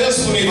un tinerel,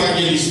 spune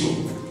Evanghelistul,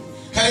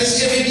 care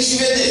zice, veniți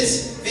și vedeți.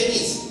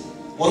 Veniți.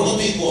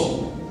 Mormântul e gol.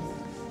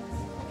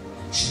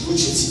 Și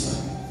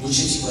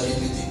duceți-vă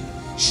repede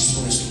și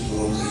spuneți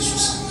tuturor că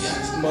Iisus a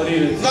înviat.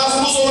 N-a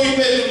spus-o lui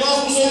Petru, n-a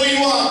spus-o lui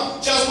Ioan,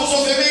 ci a spus-o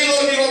femeilor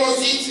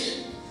mironosițe.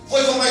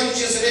 Voi vă mai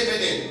duceți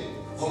repede.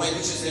 vă mai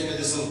duceți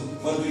repede să-L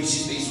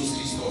mărturisiți pe Iisus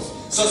Hristos.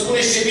 Să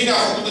spuneți ce bine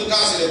a făcut în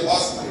casele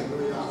voastre.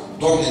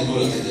 Doamne,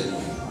 îndură-te de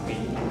noi.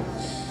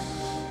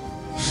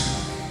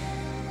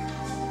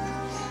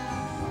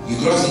 E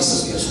groaznic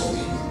să-ți pierzi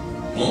copilul.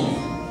 Nu?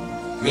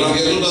 Eu l-am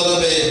pierdut dată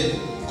pe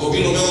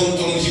copilul meu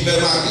într-un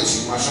hipermarket și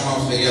așa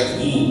m-am speriat.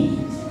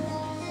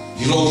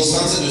 E la o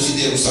distanță deosebit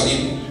de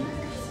Ierusalim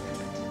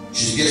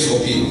și îți pierzi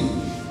copilul.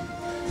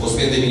 Poți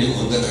pierde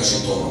binecuvântări ca și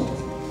Toma.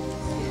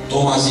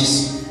 Toma a zis,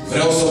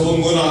 vreau să pun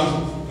mâna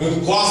în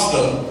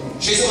coastă.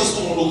 Și să vă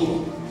spun un lucru.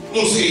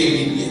 Nu scrie în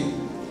Biblie.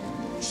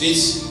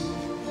 Știți?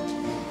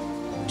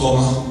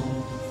 Toma,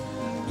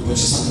 după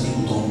ce s-a întâlnit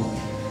cu Domnul,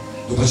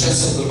 după ce a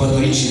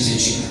sărbătorit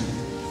 50-ine,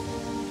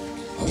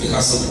 a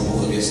plecat să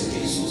propovăduiască pe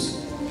Iisus.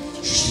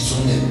 Și știți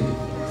unde?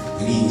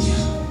 În India.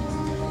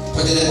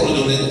 Poate de acolo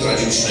de unde ne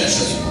tragem și noi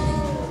așa zi.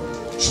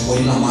 Și a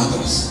murit la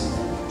Madras.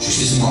 Și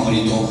știți cum a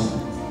murit Toma?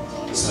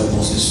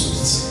 Străpos de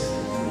suliță.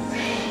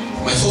 A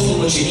mai fost un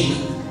ucenic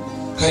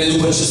care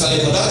după ce s-a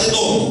lepădat de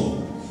Domnul,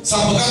 s-a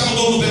împăcat cu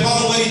Domnul pe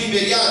malul Mării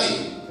Tiberiade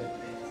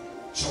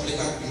și a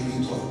plecat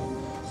biruitor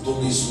cu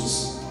Domnul Iisus.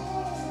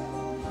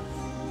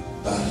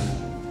 Dar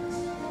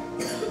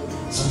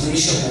s-a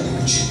întâlnit și acum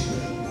cu ucenic.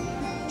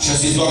 Și a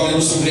zis, Doamne,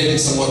 nu sunt vrednic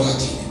să mor ca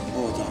Tine.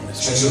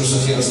 Și a cerut să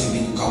fie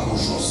răstignit cu capul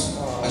jos.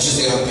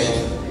 Acesta era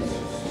Petru.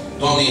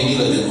 Doamne, e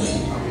milă de noi.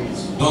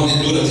 Doamne,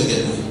 dură-te de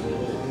noi.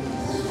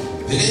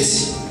 Vedeți?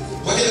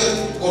 Poate că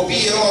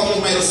copiii erau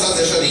atunci mai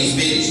lăsați așa de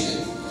izbeliște.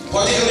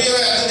 Poate că nu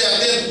erai atât de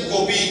atent cu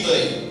copiii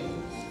tăi.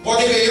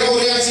 Poate că era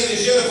o reacție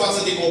lejeră față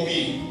de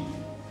copii.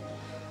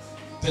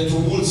 Pentru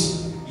mulți,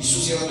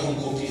 Iisus era de un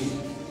copil.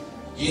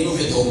 Ei nu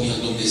vedeau în el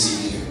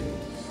Dumnezeire.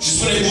 Și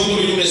spune cuvântul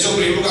lui Dumnezeu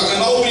prin Luca că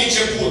n-au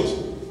priceput.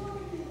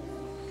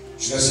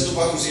 Și versetul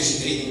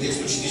 43 din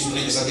textul citit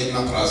spune că s-a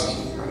terminat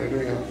praznicul.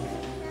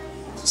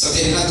 S-a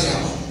terminat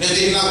treaba. Ne-a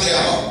terminat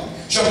treaba.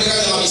 Și am plecat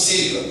de la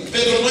biserică.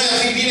 Pentru noi ar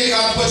fi bine ca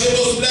după ce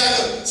toți pleacă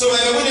să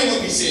mai rămânem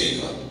în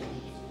biserică.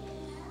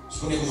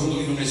 Spune cuvântul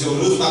lui Dumnezeu,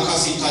 râvna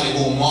casei tale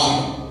mă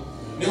omoară.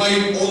 Ne mai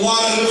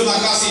omoară râvna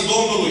casei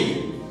Domnului.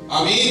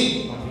 Amin?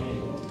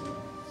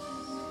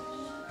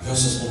 Vreau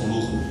să spun un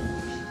lucru.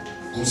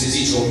 Cum se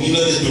zice, o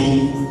milă de drum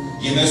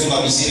e mersul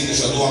la biserică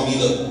și a doua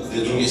milă de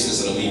drum este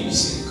să rămâi în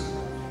biserică.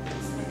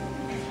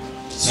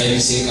 Să ai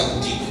biserica cu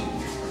tine.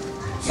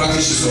 Frate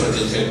și soră,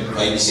 te întreb,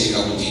 ai biserica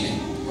cu tine.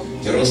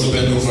 Te rogi tu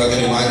pentru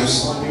fratele Marius,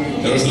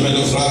 te rogi tu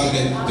pentru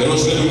fratele, te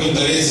rogi pentru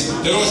cântăreți,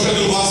 te rogi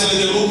pentru vasele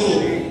de lucru.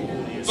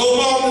 Sau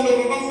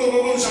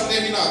și am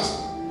terminat.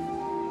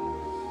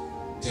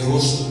 Te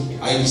rogi tu,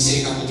 ai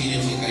biserica cu tine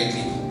în fiecare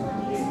clipă.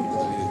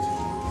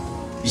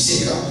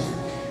 Biserica,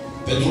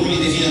 pentru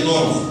unii devine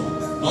normă.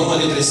 Normă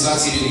de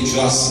prestații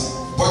religioase.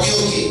 Poate e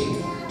ok,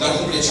 dar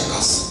cum pleci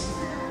acasă?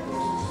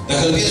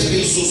 Dacă îl pierzi pe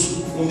Iisus,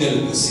 unde îl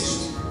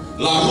găsești?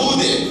 La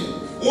rude?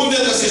 Unde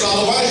îl găsești? La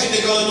tovarășii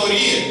de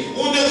călătorie?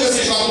 Unde îl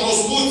găsești? La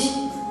cunoscuți?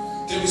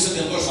 Trebuie să te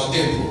întorci la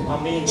templu.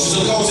 Amin. Și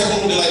să-l cauți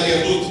acolo unde l-ai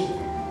pierdut.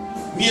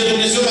 Mie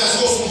Dumnezeu mi-a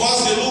scos un vas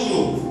de lucru.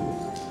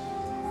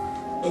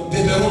 Pe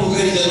peronul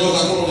Cării de Nord,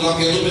 acolo unde l-am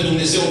pierdut pe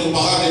Dumnezeu într-un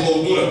pahar de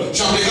băutură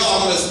și am plecat la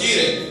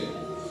mănăstire.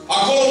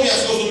 Acolo mi-a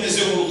scos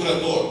Dumnezeu un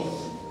lucrător.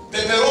 Pe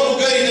peronul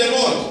Cării de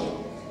Nord.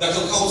 Dacă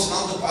îl cauți în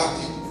altă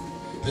parte,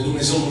 pe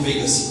Dumnezeu nu vei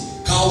găsi.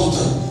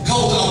 Caută!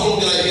 Caută acolo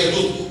unde l-ai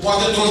pierdut.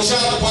 Poate într-o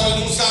ceartă, poate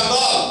într-un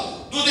scandal.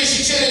 Du-te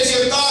și cere-ți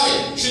iertare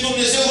și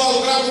Dumnezeu va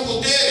lucra cu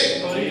putere.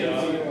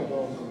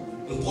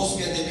 Îl poți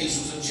pierde pe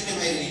Iisus în cele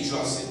mai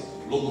religioase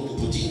locuri cu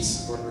putință.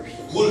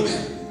 Culmea.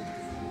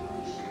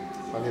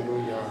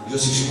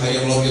 Iosif și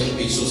Maria l-au pierdut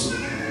pe Iisus.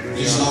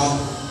 Nici la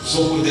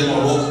jocuri de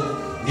noroc,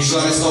 nici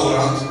la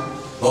restaurant,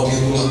 l-au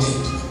pierdut la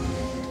templu.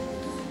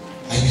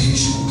 Ai grijă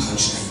și cum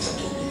calci înaintea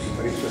Domnului.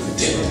 În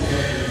templu.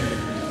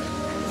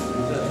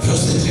 Vreau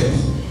să te întreb.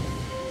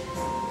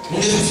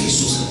 Unde va fi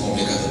Iisus când vom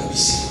pleca de la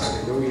biserică?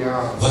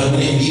 Va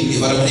rămâne în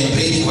Biblie, va rămâne în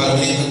predică, va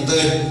rămâne în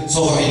cântări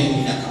sau va veni cu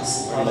mine acasă?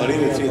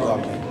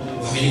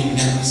 Va veni cu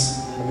mine acasă.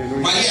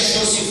 Maria și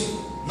Iosif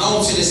n-au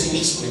înțeles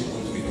nimic spre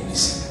cuvântul lui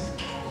Dumnezeu.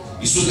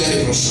 Iisus le-a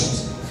reproșat.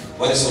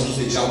 Oare s-au dus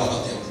degeaba la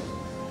templu?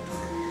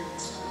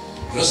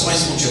 Vreau să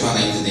mai spun ceva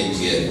înainte de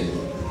încheiere.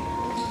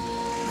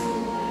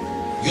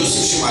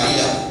 Iosif și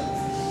Maria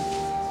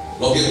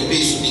l-au pierdut pe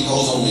Iisus din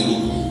cauza unui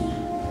lucru.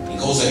 Din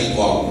cauza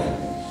ritualului.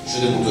 Și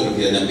de multe ori îl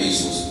pierdeam pe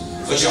Iisus.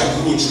 Făceam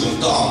cruci,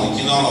 cântam,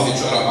 închinam la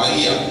Fecioara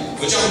Maria,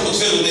 făceam tot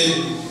felul de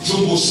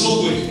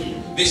jumbușluguri,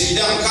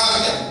 deschideam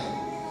cartea.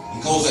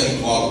 Din cauza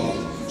ritualului.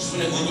 Și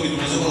spune cuvântul lui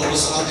Dumnezeu că l-au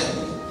lăsat la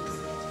templu.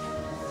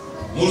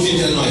 Mulți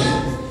dintre noi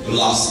îl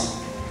lasă.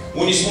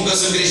 Unii spun că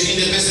sunt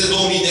creștini de peste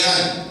 2000 de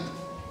ani.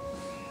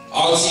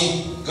 Alții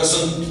că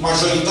sunt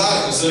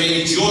majoritari, că sunt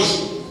religioși,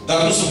 dar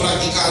nu sunt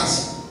practicanți.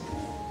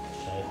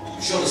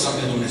 Și eu lăsam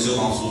pe Dumnezeu,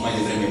 v-am spus mai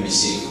devreme, în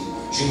biserică.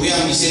 Și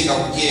încuiam biserica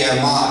cu cheia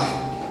mare.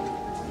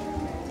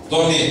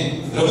 Doamne,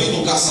 rămâi Tu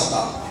în casa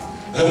Ta.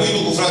 Rămâi Tu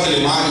cu fratele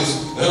Marius.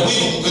 Rămâi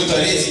Tu cu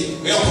cântăreții,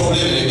 că eu am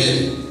problemele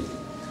mele.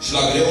 Și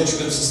la greu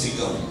începem să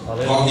stricăm.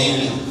 Doamne,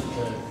 Emilia.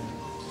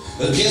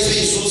 Îl pierzi pe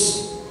Iisus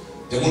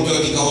de multe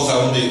ori din cauza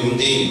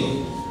rudeinilor,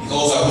 din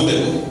cauza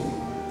rudelor.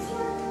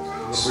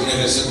 Spune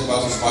versetul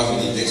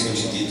 44 din textul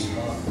citit.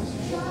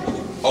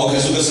 Au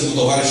crezut că sunt cu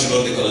tovarășii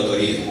lor de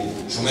călătorie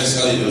și au mers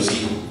cale de o zi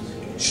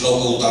și l-au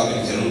căutat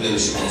printre rudele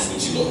și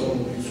cunoscuții lor.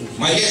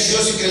 Maria și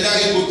Iosif credea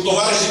că e cu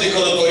tovarășii de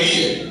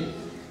călătorie.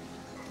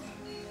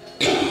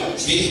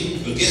 Știi?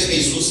 Îl crezi pe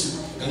Iisus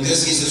când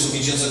crezi că este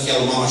suficient să fie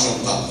al lui mama și al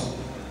lui tată.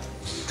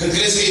 Când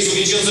crezi că e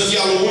suficient să fie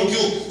al lui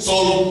unchiul, sau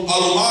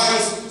al lui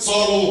Marius, sau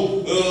al lui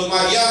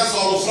Marian, sau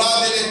al lui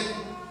fratele,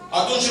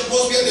 atunci îl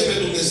poți pierde pe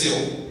Dumnezeu.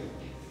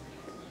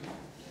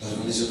 Dar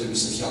Dumnezeu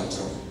trebuie să fie al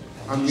tău.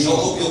 Și au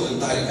copii o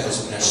cântare care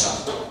spune așa: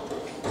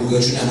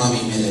 rugăciunea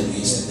mamei mele nu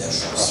este de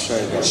ajuns.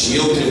 Și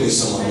eu trebuie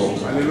să mă rog.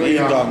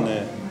 Aleluia, Doamne!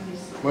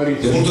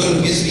 De multe ori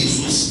îl vezi pe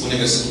Iisus, spune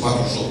versetul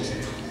 48.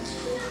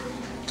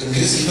 Când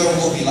crezi că e doar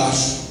un copilaș,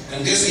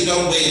 când crezi că e doar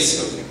un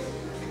băiețel,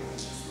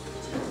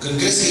 când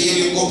crezi că el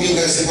e un copil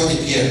care se poate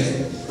pierde,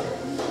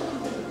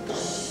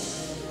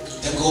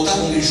 te-am căutat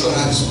în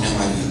îngrijorare, spunea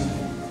Maria.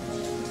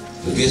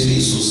 Îl vezi pe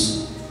Iisus,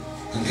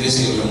 când crezi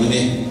că el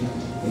rămâne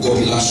un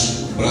copilaș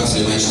cu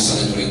brațele Maicii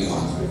sale într-o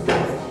icoană.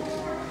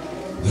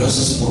 Vreau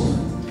să spun,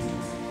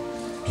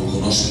 tu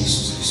cunoști pe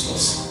Iisus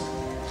Hristos.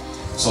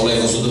 Sau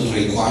l-ai văzut într-o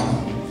icoană,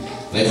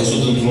 l-ai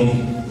văzut într-un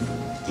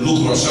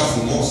lucru așa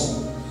frumos,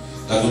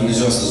 dar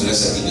Dumnezeu astăzi vrea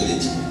să atingă de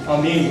tine.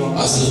 Amin.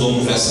 Astăzi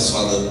Domnul vrea să-ți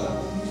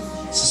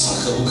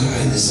facă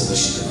lucrare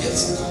desăvârșită în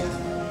viața ta.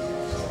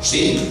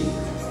 Știi?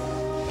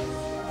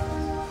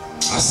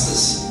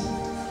 Astăzi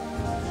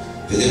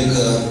vedem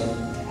că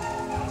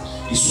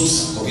Iisus,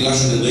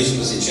 copilașul de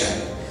 12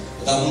 ani,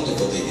 a dat multe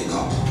bătăi de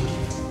cap.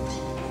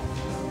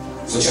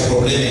 Făcea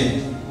probleme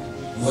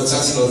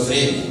învățaților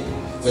vremii,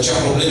 făcea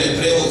probleme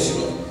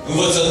preoților,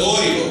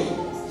 învățătorilor,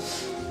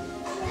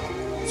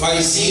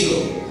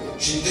 fariseilor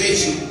și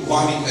întregi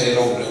oameni care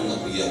erau împreună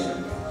cu el.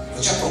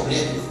 Făcea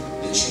probleme.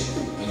 De ce?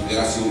 Pentru că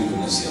era Fiul lui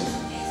Dumnezeu.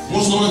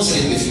 Mulți nu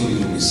înțeleg pe Fiul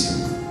lui Dumnezeu.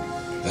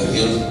 Dar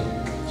El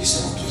este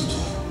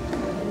mântuitor.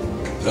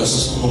 Vreau să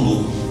spun un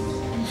lucru.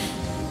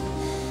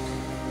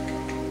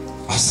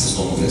 Astăzi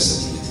Domnul vrea să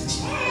tine de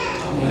tine.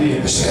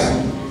 Aș vrea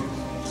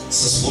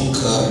să spun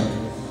că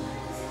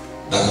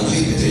dacă nu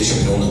vei petrece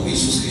împreună cu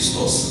Iisus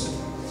Hristos,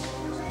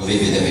 nu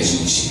vei vedea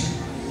veșnicie.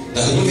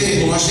 Dacă nu vei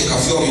recunoaște ca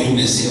Fiul lui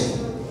Dumnezeu,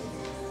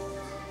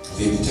 nu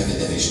vei putea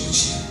vedea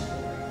veșnicie.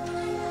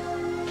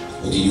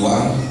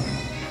 Odinioară,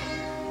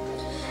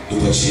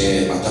 după ce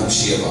Adam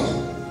și Eva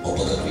au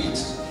păcătuit,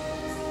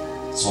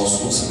 s-au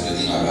ascuns în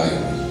grădina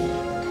Raiului.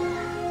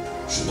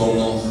 Și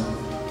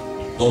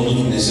Domnul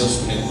Dumnezeu,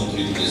 spune cuvântul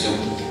lui Dumnezeu,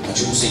 a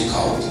început să-i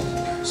caute,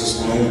 să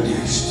spună: unde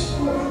ești?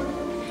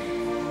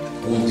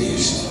 Unde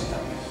ești?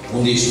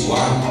 Unde ești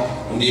Ioan?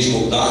 Unde ești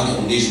Bogdan?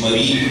 Unde ești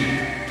Marie?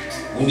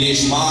 Unde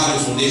ești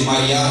Marius? Unde ești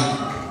Marian?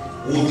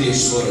 Unde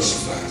ești soră și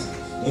frate?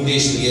 Unde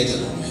ești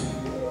prietenul meu?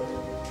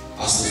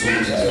 Astăzi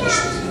Domnul te întreabă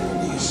și pe tine: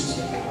 unde ești?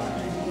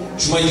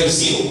 Și mai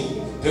târziu,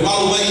 pe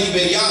malul Mării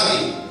Tiberiade,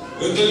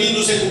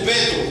 întâlnindu-se cu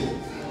Petru,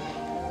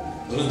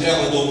 îl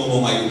întreabă Domnul: mă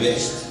mai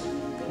iubești?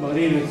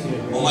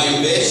 Mă mai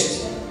iubești?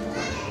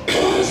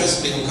 Vreau să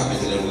plecăm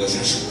capetele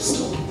rugăciune și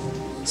stăm.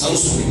 Să nu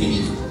spunem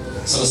nimic.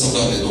 Să lăsăm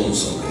doar pe Domnul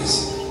să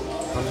lucreze.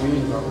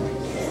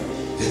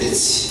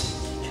 Vedeți?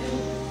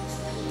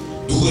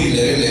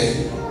 Duhurile rele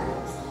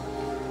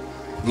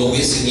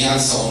locuiesc în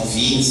iad sau în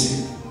ființe,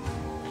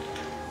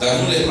 dar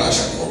nu le place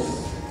acolo.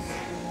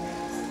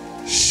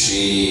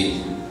 Și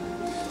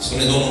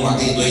spune Domnul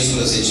Matei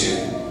 12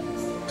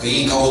 că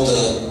ei caută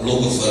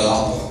locuri fără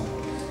apă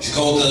și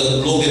caută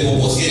loc de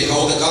poposire,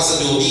 caută casă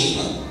de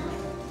odihnă,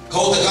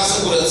 caută casă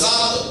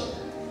curățată.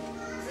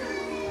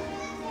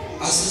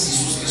 Astăzi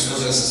Iisus Hristos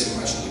vrea să se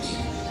împace cu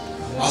tine.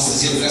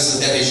 Astăzi El vrea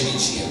să-ți dea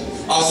veșnicie.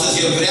 Astăzi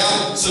El vrea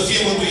să fie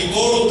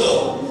Mântuitorul tău.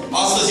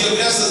 Astăzi El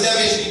vrea să-ți dea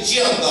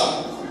veșnicia ta.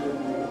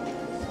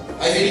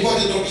 Ai venit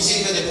poate într-o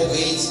biserică de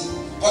pocăiți.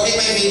 Poate ai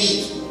mai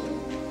venit.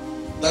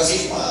 Dar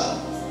zici: mă,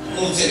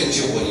 nu înțeleg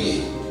ce vor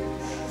ei.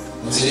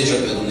 Înțelege-L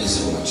pe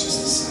Dumnezeu în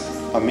aceste seară.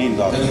 Amin,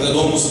 Doamne. Pentru că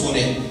Domnul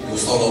spune: eu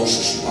stau la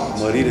ușă și bat.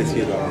 Mărire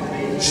ție, Doamne.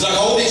 Și dacă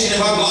aude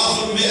cineva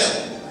glasul meu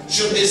și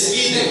îmi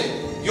deschide,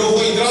 eu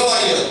voi intra la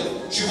el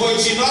și voi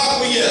cina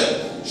cu el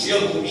și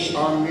el cu mine.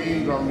 Amin,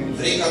 amin.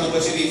 Vrei ca după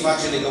ce vei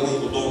face legământ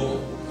cu Domnul,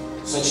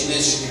 să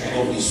cinezi și cu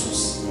Domnul Iisus.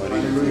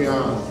 Aleluia.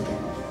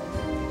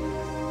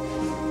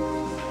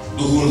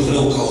 Duhul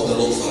rău caută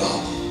loc fără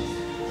apă.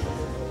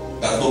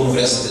 Dar Domnul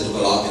vrea să te ducă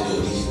la ape de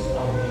odihnă.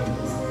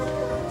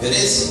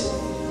 Vedeți?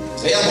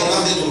 Ăia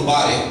bolnavi de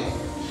turbare,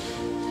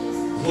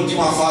 în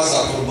ultima fază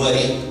a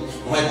turbării,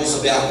 nu mai pot să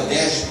bea apă, de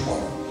aia și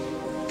mor.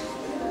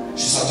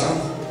 Și Satan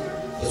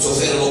îți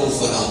oferă locul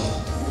fără apă.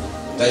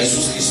 Dar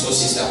Iisus Hristos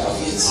este apa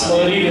vieții.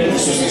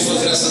 Iisus Hristos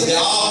vrea să-ți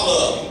dea apă.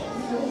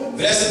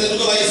 Vrea să te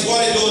ducă la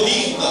izvoare de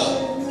odihnă.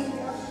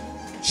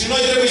 Și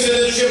noi trebuie să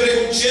ne ducem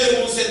precum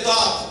cerul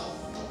setat.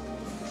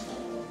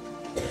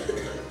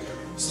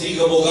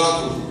 Strigă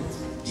bogatul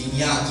din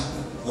iad: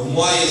 îmi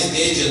moaie-ți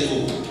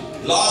degetul.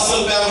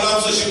 Lasă-l pe Avram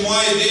să-și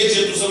moaie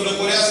degetul, să-mi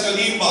răcorească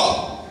limba,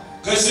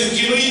 că sunt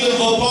chinuit în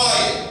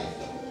văpaie.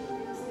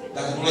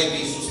 Dacă nu l-ai pe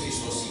Iisus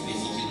Hristos, vei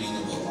fi chinuit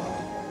în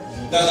văpaie.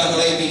 Dar dacă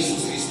l-ai pe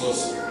Iisus Hristos,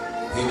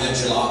 vei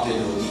merge la ape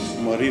de odihnă.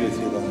 Mărire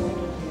ție, Doamne.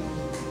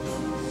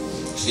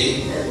 Știi?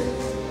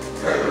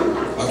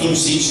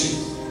 Atunci, sincer.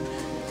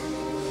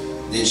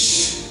 Deci,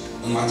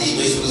 în Matei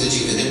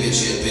 12 vedem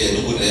pe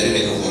lucrurile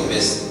rele că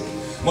vorbesc.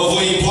 Mă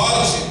voi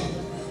întoarce.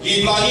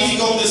 Ei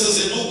planifică unde să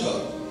se ducă.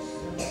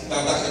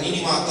 Dar dacă în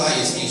inima ta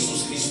este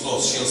Iisus Hristos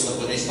și El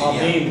stăpânește în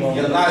ea,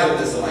 El n-are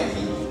unde să mai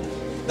vină.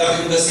 Dacă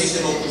îl găsește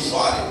în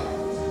ocușoare,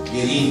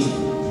 El intră.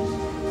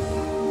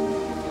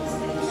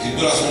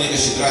 Scriptura spune că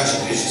și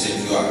dracii treci se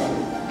înfioară.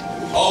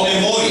 Au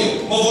memorie.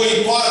 Mă voi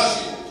întoarce.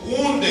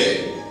 Unde?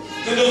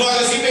 Când îl va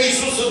găsi pe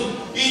Iisus în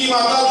inima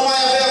ta,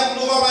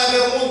 nu va mai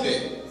avea unde.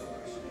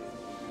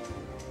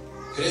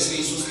 Crezi că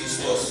Iisus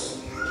Hristos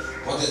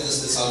poate să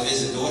te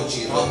salveze de orice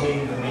rău?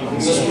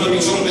 Să spună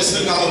piciorul pe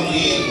stânga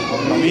mântuirii.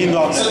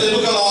 Să te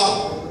ducă la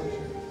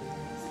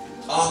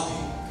ape.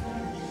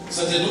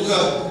 Să te ducă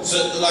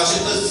la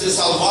cetăți de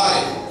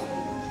salvare.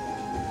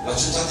 La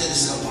cetate de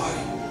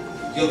scăpare.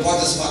 El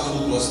poate să facă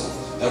lucrul ăsta.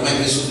 Dar mai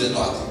presus de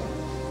toate,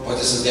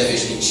 poate să-ți dea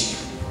veșnicie.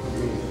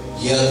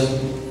 El,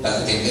 dacă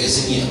te încrezi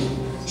în El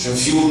și în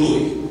Fiul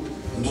Lui,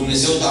 în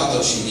Dumnezeu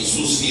Tatăl și în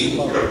Iisus Fiul,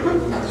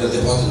 El te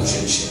poate duce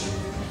în cer.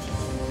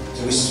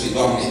 Trebuie să spui,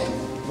 Doamne,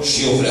 și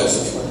eu vreau să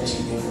fiu cu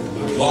Tine.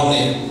 Doamne,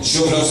 și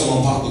eu vreau să mă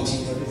împac cu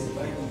Tine.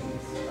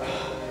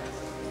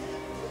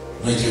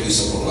 Noi trebuie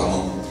să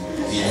proclamăm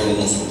viitorul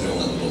nostru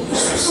împreună cu Domnul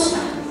Iisus.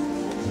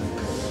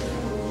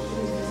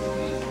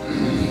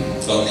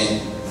 Doamne,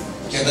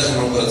 chiar dacă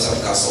m-am curățat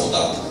casa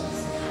odată,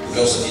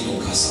 vreau să fii Tu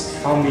în casa mea.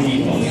 Amin.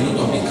 Vină,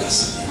 Doamne, în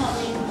casa mea.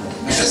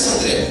 Așa să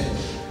întreb.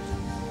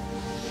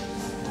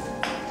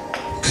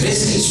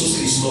 Crezi că Iisus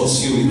Hristos,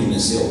 Fiul lui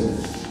Dumnezeu,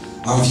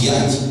 a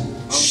înviat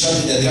și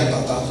șade de-a dreapta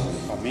Tatălui?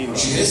 Amin.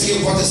 Și crezi că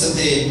El poate să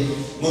te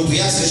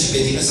mântuiască și pe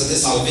tine, să te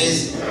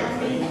salveze?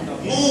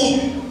 Nu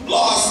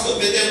las că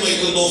vedem noi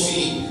când o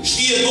fi.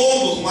 Știe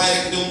Domnul cum are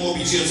de un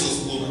obicei să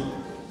spună.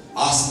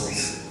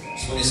 Astăzi,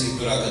 spune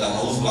Scriptura că dacă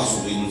auzi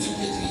glasul Lui, nu-ți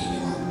împietri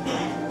inima.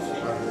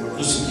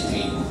 Nu-ți împietri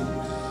inima.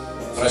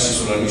 Frați și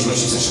surori,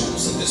 mijlociți așa cum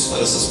sunteți,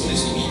 fără să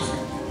spuneți nimic.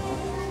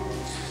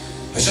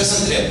 Așa să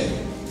întreb.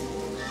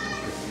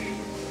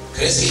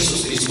 Crezi că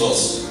Iisus Hristos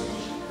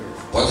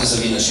poate să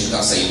vină și în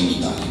casa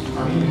inimii tale?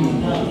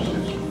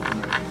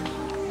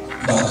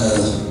 Dacă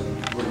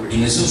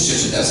Dumnezeu își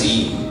cercetează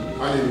inima,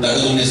 dacă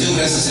Dumnezeu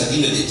vrea să se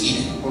atingă de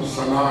tine,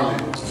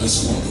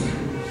 răspunde.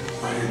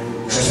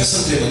 Și aș vrea să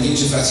întreb în timp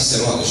ce frații se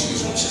roagă și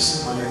mijlocesc.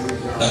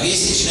 Dacă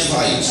este cineva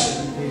aici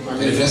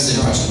care vrea să se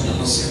face cu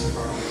Dumnezeu,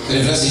 care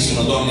vrea să-i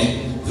spună, Doamne,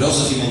 vreau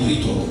să fii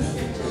mântuitorul meu,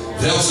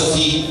 vreau să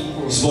fii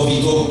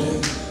zbovitorul meu,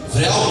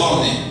 vreau,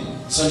 Doamne,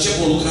 să încep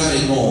o lucrare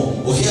nouă,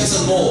 o viață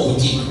nouă cu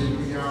Tine.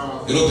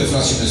 Îi rog pe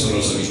frați și pe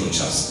sorori să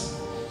mijlocească,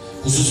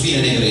 cu suspine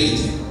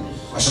negrăite,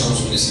 așa cum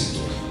spune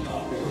Scriptura.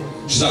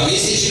 Și dacă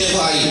este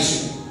cineva aici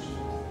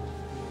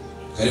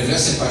care vrea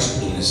să se face cu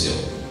Dumnezeu,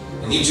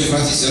 în timp ce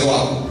frații se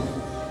roagă,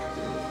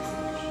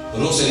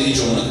 rog să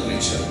ridice o mână către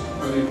cer.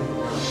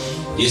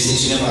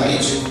 Este cineva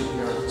aici?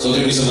 Sau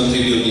trebuie să vă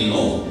întreb eu din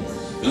nou?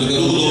 Pentru că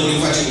Duhul Domnului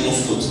îmi face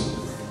cunoscut.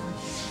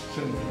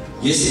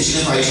 Este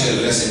cineva aici care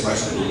vrea să se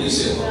face cu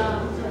Dumnezeu?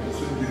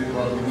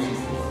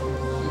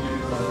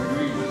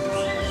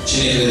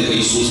 Cine crede că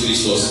Iisus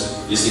Hristos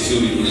este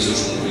Fiul lui Dumnezeu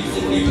și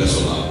Mântuitorul lui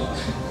personal?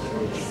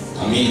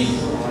 Amin?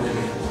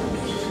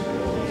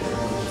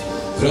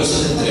 Vreau să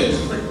te întreb.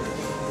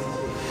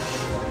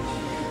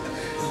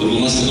 Îl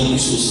cunoști pe Domnul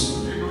Iisus?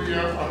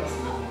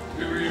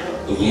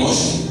 Îl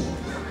cunoști?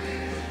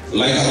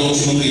 Îl ai ca Domnul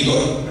și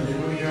Mântuitor?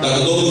 Dacă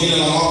Domnul vine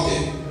la noapte,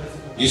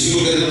 e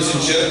sigur că te duci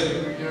în cer?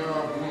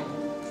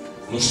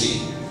 Nu știi.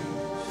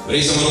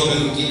 Vrei să mă rog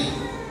pentru tine?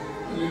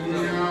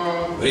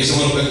 Vrei să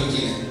mă rog pentru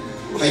tine?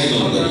 Hai,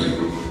 Domnul Dării.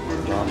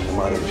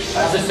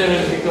 Hai să se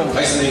ridicăm.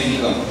 Hai să ne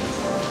ridicăm.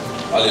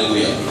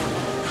 Aleluia.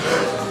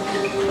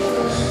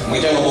 Mă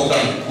cheamă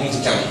Bogdan. Cum se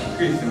cheamă?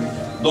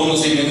 Domnul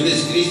să-i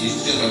binecuvânteze Cristi.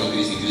 Știi ce înseamnă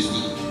Cristi?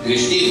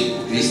 Creștin.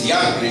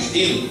 Cristian.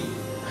 Creștin.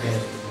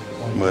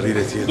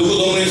 Mărire ție. Duhul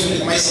Domnului spune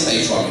că mai sunt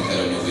aici oameni care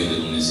au nevoie de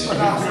Dumnezeu.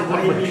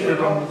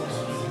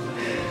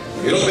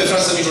 Îi rog pe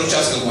frați să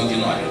mijlocească în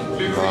continuare.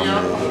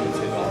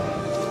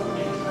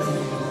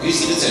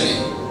 Cristi, câți-ane?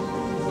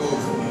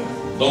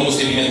 Domnul să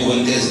te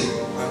binecuvânteze.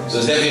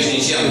 Să-ți dea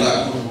veșnicia în dar.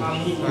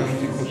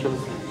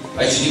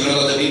 Ai citit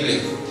vreodată Biblie?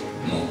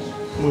 Nu.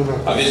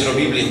 Aveți vreo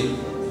Biblie?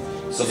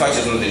 Să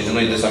faceți vreo de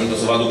noi testamentul,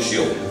 să vă aduc și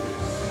eu.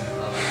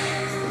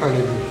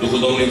 Duhul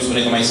Domnului îmi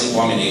spune că mai sunt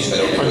oameni aici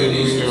care au nevoie de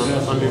Iisus.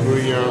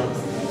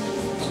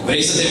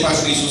 Vrei să te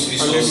împaci cu Iisus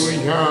Hristos?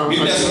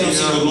 Biblia spune un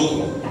singur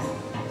lucru.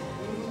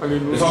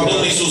 De fapt,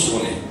 Domnul Iisus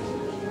spune,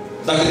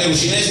 dacă te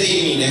rușinezi de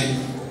mine,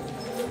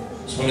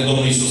 spune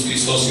Domnul Iisus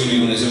Hristos, Fiul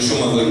lui Dumnezeu, și eu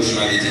mă voi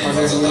rușina de tine în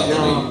fața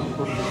Tatălui.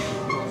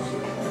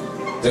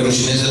 Te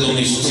rușinezi de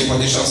Domnul Iisus, e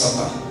poate șansa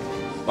ta.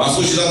 V-am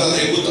spus și data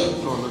trecută,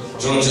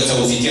 celor ce ați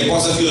auzit, el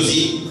poate să fie o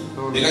zi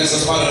de care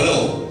să-ți pară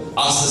rău.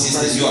 Astăzi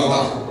este ziua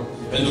ta.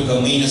 Pentru că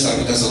mâine s-ar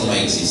putea să nu mai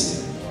existe.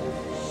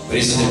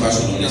 Vrei să te împaci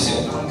cu Dumnezeu?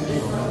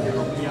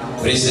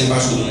 Vrei să te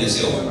împaci cu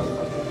Dumnezeu?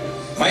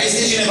 Mai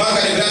este cineva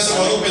care vrea să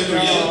mă rog pentru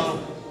el?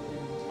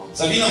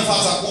 Să vină în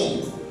fața acum.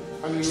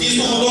 Știți,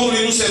 Duhul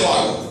Domnului nu se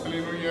roagă.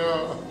 Aleluia.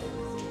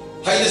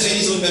 Haideți,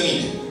 veniți lângă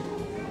mine.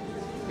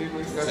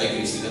 Stai,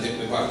 Cristi, că te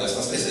pe partea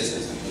asta.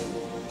 Stai.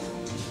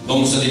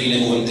 Domnul să te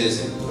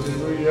binecuvânteze.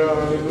 Aleluia,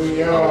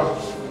 aleluia.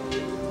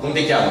 Cum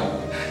te cheamă?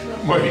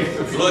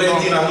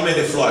 Florentina, nume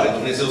de floare.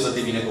 Dumnezeu să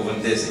te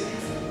binecuvânteze.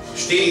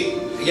 Știi,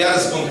 iar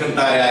spun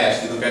cântarea aia,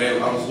 știi, cu care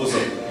am spus-o.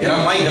 Era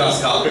mai gras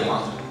ca acum.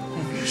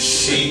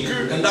 Și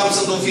cântam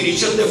Sunt un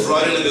firicel de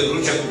floare lângă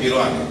crucea cu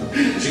piroane.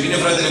 Și vine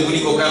fratele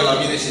bunic Ocar la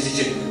mine și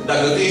zice,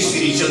 dacă tu ești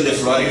firicel de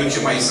floare, eu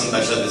ce mai sunt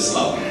așa de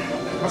slab?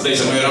 Stai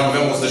să mă, eu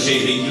aveam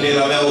 160 de kg,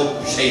 el aveau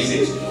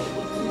 60.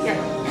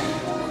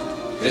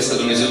 Crezi că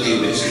Dumnezeu te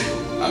iubește?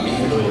 Amin.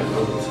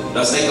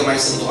 Dar stai că mai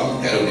sunt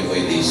oameni care au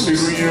nevoie de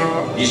Iisus.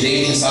 Ești de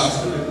aici din sat?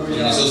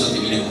 Dumnezeu să te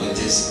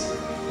binecuvânteze.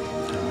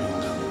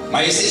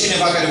 Mai este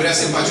cineva care vrea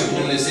să face cu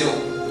Dumnezeu?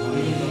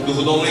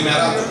 Duhul Domnului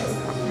mi-arată.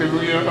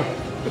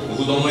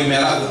 Duhul Domnului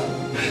mi-arată.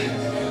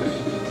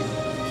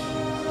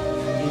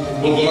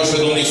 Îl cunoști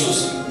pe Domnul Iisus?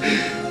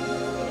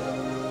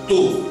 Tu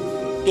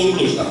în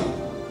Cluj, da?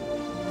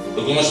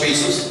 Îl cunoști pe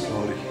Iisus?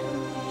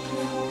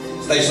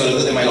 Stai să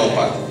o de mai la o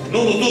parte. Nu,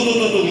 tu,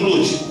 în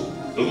Cluj.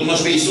 Îl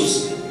cunoști pe Iisus?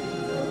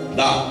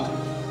 Da.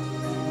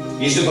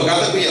 Ești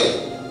împăcată cu El?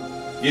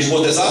 Ești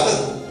botezată?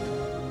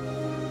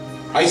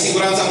 Ai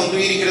siguranța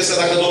mântuirii? Crezi că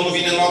dacă Domnul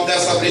vine noaptea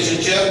asta, pleci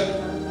în cer?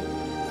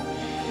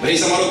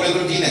 Vrei să mă rog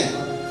pentru tine?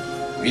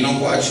 Vino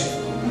încoace.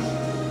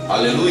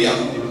 Aleluia!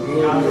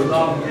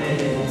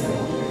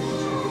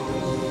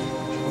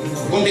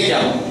 Cum te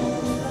cheamă?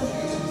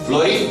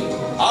 Florin?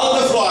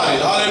 Altă floare!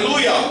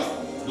 Aleluia!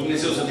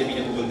 Dumnezeu să te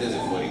binecuvânteze,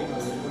 Florin.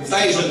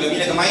 Stai aici lângă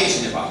mine, că mai e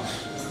cineva.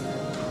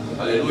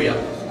 Aleluia!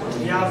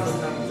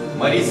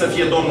 Mărit să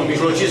fie Domnul,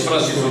 mijlociți,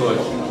 frați și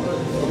surori.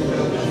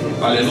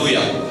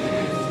 Aleluia!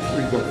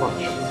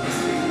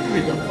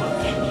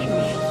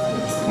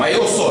 Mai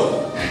e o soră.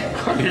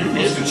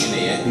 Nu știu cine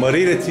e.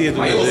 Mărire ție,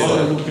 Dumnezeu. Mai e o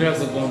soră.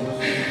 Lucrează, Doamne.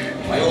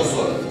 Mai e o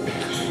soră.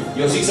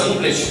 Eu zic să nu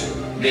pleci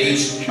de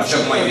aici, așa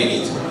cum ai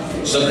venit.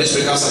 Și să pleci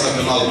pe casa ta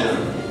pe un alt drum.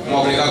 Cum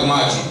au plecat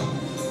magii.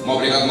 M-au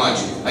plecat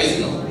magii. Hai,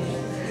 vină.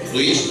 Tu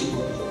ești?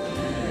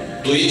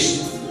 Tu ești?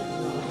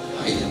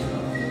 Haide.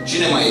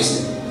 Cine mai este?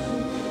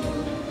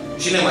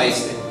 Cine mai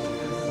este?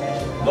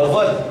 Vă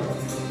văd.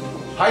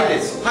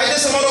 Haideți.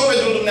 Haideți să mă rog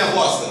pentru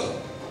dumneavoastră.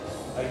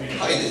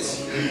 Haideți.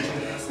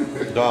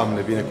 Doamne,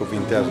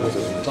 binecuvintează.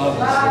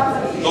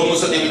 Domnul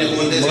să te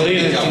binecuvânteze.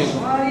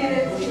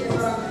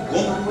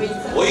 Cum?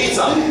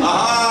 Oița.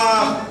 Aha!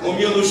 O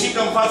mielușică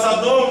în fața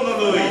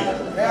Domnului.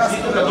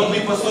 Știi tu că Domnul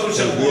e păstorul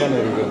cel bun.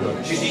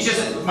 Și știi ce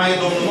mai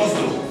e Domnul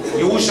nostru?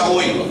 E ușa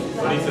oilor.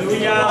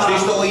 Și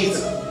ești o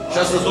oiță. Și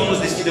astăzi Domnul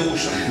îți deschide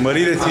ușa.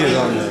 Mărire ție,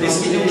 Doamne.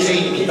 Deschide ușa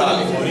inimii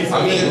tale.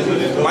 Amin.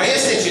 Mai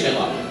este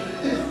cineva?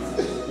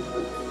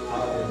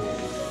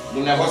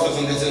 Dumneavoastră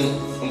sunteți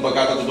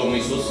împăcată cu Domnul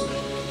Iisus?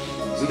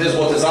 Sunteți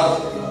botezat?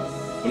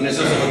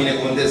 Dumnezeu să vă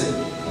binecuvânteze.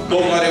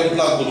 Domnul are un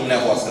plan cu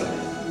dumneavoastră.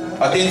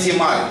 Atenție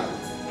mare!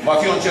 Va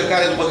fi o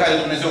încercare după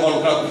care Dumnezeu va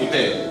lucra cu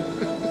putere.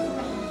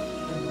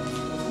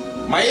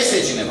 Mai este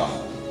cineva?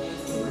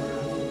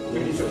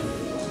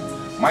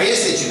 Mai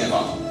este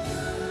cineva?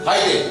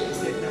 Haide!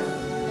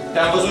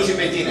 Te-am văzut și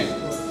pe tine.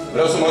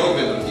 Vreau să mă rog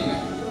pentru tine.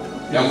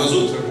 Te-am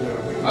văzut?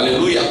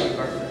 Aleluia!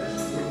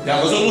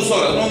 Te-am văzut, nu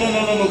soră.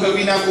 Nu, că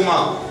vine acum.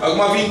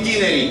 Acum vin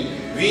tinerii.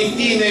 Vin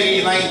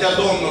tinerii înaintea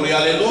Domnului.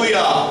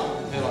 Aleluia!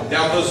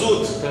 Te-am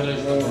văzut.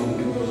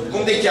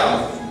 Cum te cheamă?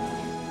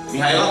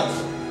 Mihaela?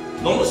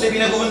 Domnul să te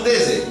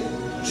binecuvânteze.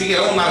 Și că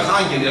era un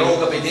arhanghel, era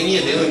o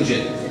căpetenie de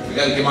îngeri, pe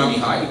care îl chema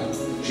Mihai.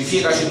 Și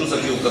fie ca și tu să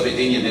fii o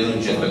căpetenie de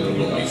îngeri pentru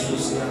Domnul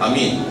Iisus.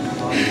 Amin.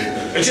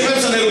 Începem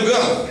să ne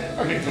rugăm.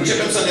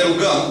 Începem să ne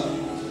rugăm.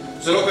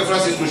 Să rog pe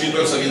frații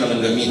slujitori să vină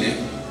lângă mine.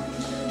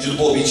 Și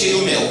după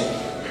obiceiul meu,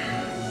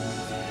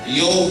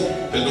 eu,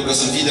 pentru că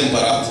sunt fii de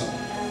împărat,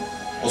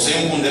 o să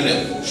iau un de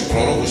lemn. Și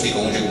prorocul știi că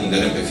unge cu un de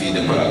lemn pe fii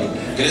de împărat.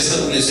 Crezi că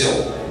Dumnezeu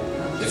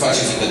te face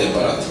fiică de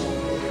împărat?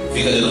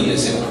 Fiică de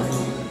Dumnezeu.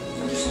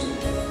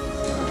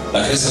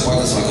 Dar crezi că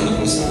poate să facă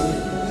lucrul ăsta?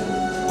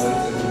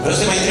 Vreau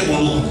să te mai întreb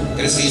un lucru.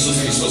 Crezi că Iisus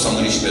Hristos a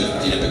murit și pentru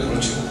tine pe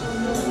cruce?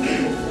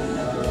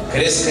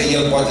 Crezi că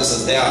El poate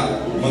să-ți dea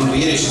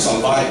mântuire și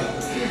salvare?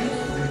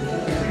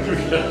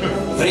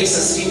 Vrei să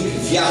schimbi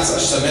viața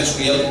și să mergi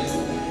cu El?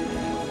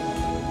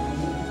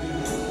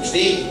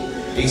 Știi?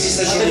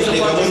 Există și un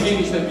legământ.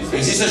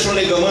 Există și un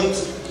legământ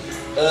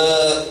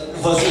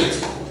văzut.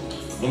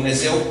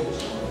 Dumnezeu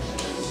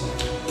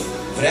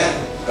vrea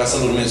ca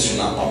să-L urmezi și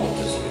în apa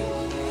botezului.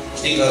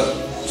 Știi că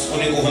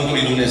spune cuvântul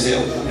lui Dumnezeu.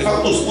 De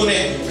fapt, nu spune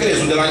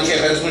crezul de la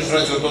încheia care spune și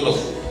frații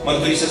ortodoxi.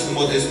 Mărturisesc în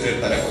botez cu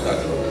iertarea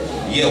păcatelor.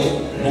 Eu,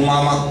 nu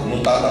mama, nu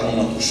tata, nu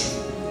mătușă.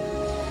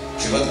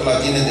 Și văd că la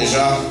tine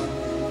deja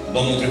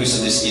Domnul trebuie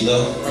să deschidă.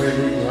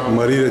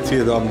 Mărire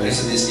ție, Doamne.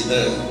 Trebuie să deschidă,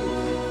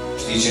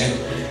 știi ce?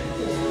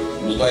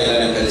 Butoaiele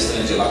alea în care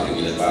strânge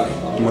lacrimile tale.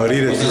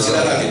 Mărire ție, Doamne. O să-ți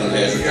dea dacă nu le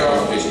ajută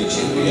la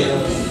veșnicie cu El.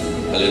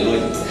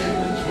 Aleluia.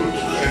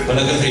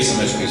 Până când vrei să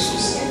mergi cu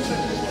Iisus.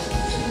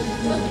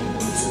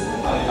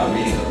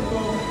 Amin.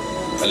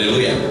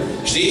 Aleluia.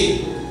 Știi?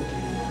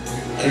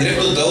 în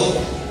dreptul tău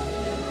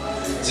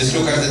se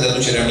scrie o carte de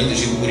aducere aminte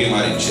și bucurie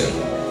mare în cer.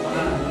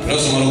 Vreau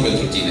să mă rog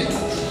pentru tine.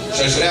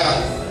 Și aș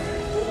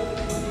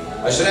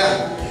vrea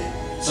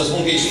să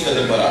spun că ești fiică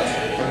de împărat.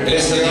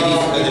 Crezi că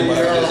devii fiică de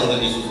împărat, crezi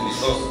în Iisus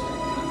Hristos?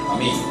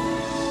 Amin.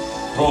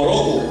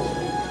 Prorocul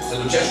se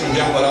ducea și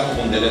ungea împăratul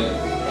cu un de lemn,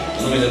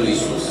 în numele lui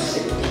Iisus.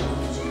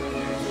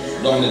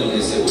 Doamne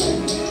Dumnezeu,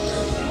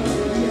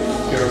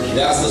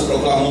 de astăzi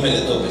proclam numele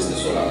Tău peste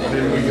sora mea.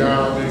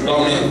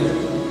 Doamne,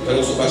 te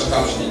rog să faci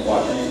cap și din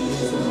coate.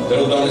 Te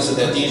rog, Doamne, să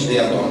te atingi de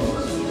ea, Doamne.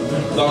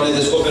 Doamne,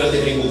 descoperă-te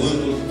prin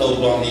cuvântul Tău,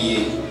 Doamne,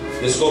 ei.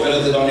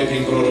 Descoperă-te, Doamne,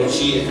 prin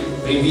prorocie,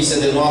 prin vise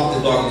de noapte,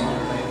 Doamne.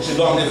 Și,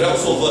 Doamne, vreau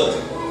să o văd.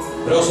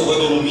 Vreau să o văd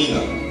o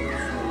lumină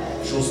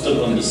și un stâlp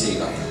în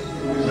biserica Ta.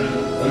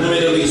 În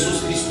numele Lui Iisus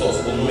Hristos,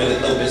 cu numele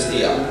Tău peste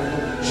ea.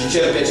 Și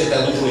cer pe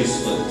cetea Duhului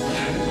Sfânt.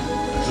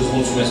 Și îți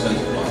mulțumesc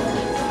pentru toate.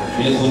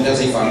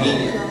 Binecuvântează-i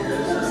familie.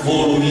 Fă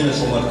o lumină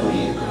și o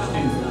mărturie.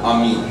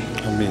 Amin.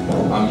 Amin.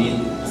 Amin.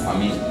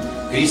 Amin.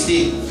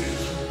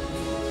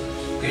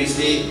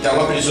 Cristi, te-a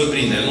luat prin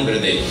surprindere. Nu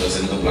credeai că se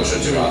întâmplă așa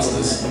ceva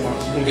astăzi.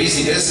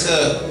 Cristi, crezi că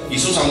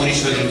Iisus a murit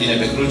și pentru tine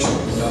pe cruce?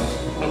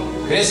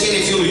 Crezi că El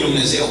e Fiul lui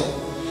Dumnezeu?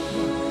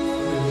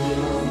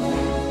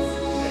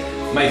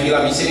 Mai vii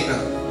la biserică?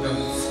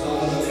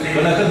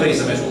 Până când vrei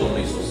să mergi cu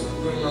Domnul Iisus?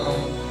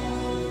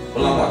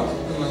 Până la moarte.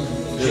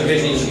 Și în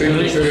veșnicie.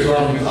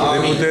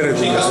 Amin.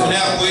 Și că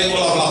spunea poetul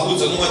la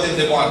Vlahuță, nu mă tem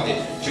de moarte,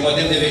 ci mă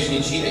tem de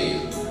veșnicie.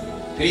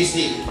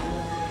 Cristi,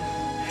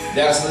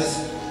 de astăzi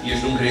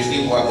ești un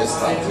creștin cu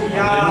atestat.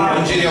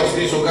 Îngerii au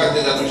scris o carte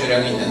de aducere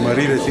aminte.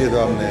 Mărire ție,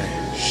 Doamne.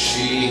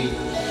 Și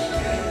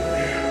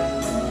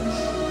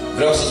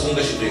vreau să spun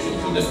că și tu ești un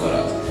fiu de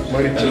împărat.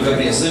 Pentru că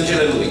prin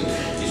sângele Lui,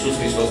 Iisus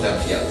Hristos te-a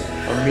înfiat.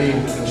 Amin.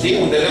 Știi,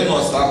 un de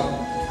lemnul ăsta,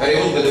 care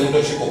e unul, că de multe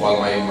ori și copal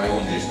mai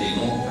unge, știi,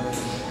 nu?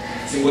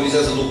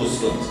 Simbolizează Duhul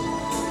Sfânt.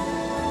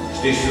 Și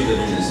tu ești Fiul de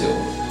Dumnezeu.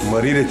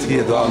 Mărire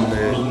ție, Doamne.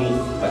 Lucrul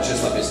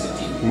acesta peste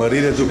tine.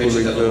 Mărire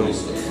Duhului Tău.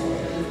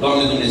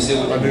 Doamne Dumnezeu,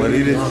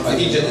 Mărire.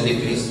 atinge-te de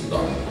Crist,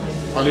 Doamne.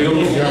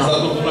 Aleluia. Să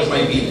nu cunoști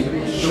mai bine.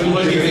 Și nu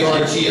cunoști din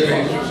veșnicie,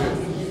 Doamne.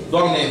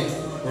 Doamne,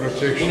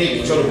 pune-i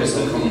piciorul pe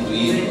stâncă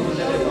mântuirii.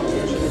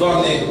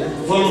 Doamne,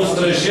 fă-l un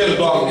străjer,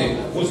 Doamne.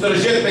 Un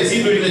străjer pe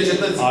zidurile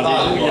cetății Tale,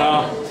 Doamne.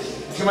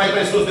 Și mai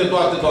presus de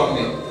toate,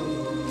 Doamne.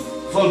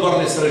 Fă-l,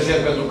 Doamne, străjer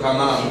pentru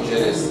Canaanul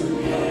Ceresc.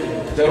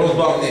 Te rog,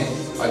 Doamne,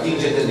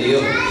 atinge-te de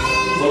el.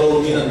 Fă-l o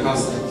lumină în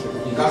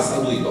casa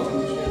lui, Doamne.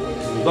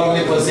 Doamne,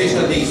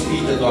 păzește-l de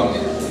ispite, Doamne.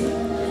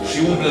 Și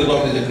umple-l,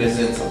 Doamne, de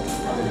prezență.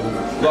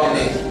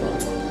 Doamne,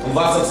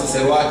 învață-l să se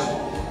roage.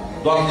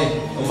 Doamne,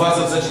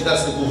 învață-l să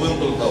citească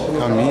cuvântul Tău.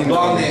 Amin.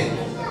 Doamne,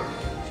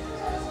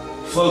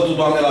 fă-l Tu,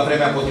 Doamne, la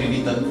vremea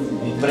potrivită,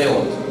 un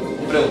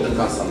preot în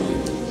casa lui.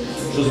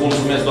 Și îți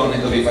mulțumesc, Doamne,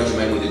 că vei face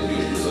mai mult decât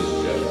eu știu să-ți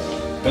cer.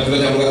 Pentru că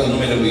te-am rugat în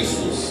numele Lui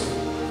Iisus.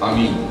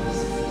 Amin.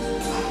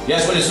 Ia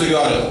spune,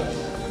 surioară,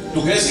 tu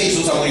crezi că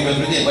Iisus a murit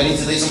pentru tine?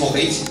 Părinții tăi sunt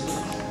pocăiți?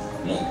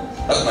 Nu.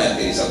 Dacă mai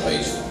aterisat pe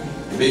aici.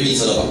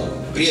 Bebiță ăla.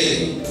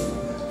 Prietenii.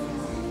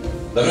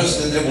 Dar vreau să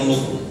te întreb un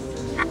lucru.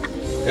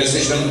 Crezi că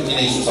și pentru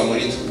tine Iisus a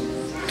murit?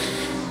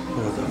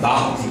 Da,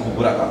 zic cu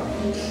gura ca.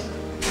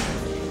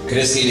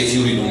 Crezi că El e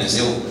Fiul lui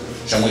Dumnezeu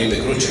și a murit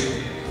pe cruce?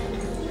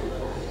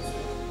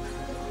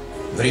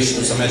 Vrei și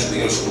tu să mergi cu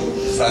El și cu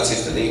frații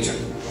ăștia de aici?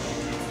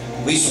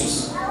 Cu Iisus.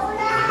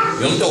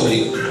 Eu nu te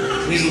oblig.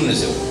 Nici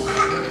Dumnezeu.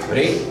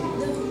 Vrei?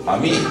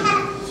 Amin.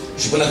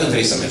 Și până când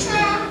vrei să mergi cu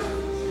El?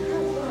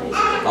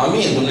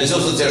 Amin. Dumnezeu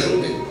să-ți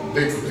ajute.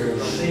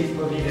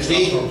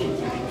 Știi?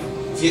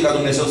 Fie ca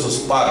Dumnezeu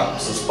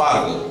să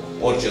spargă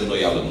orice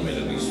îndoială în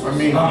numele Lui Iisus.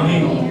 Amin.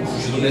 Amin.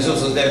 Și Dumnezeu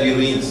să-ți dea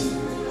biruință.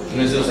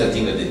 Dumnezeu să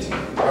atingă de tine.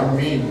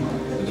 Amin.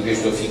 Pentru că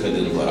ești o fiică de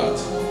împărat.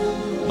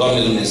 Doamne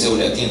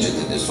Dumnezeule,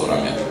 atinge-te de sora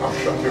mea.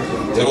 Așa te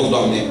rog. Te rog,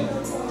 Doamne,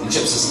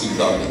 încep să schimbi,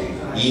 Doamne,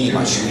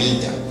 inima și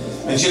mintea.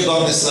 Încep,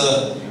 Doamne, să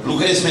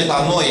lucrezi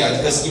metanoia,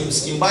 adică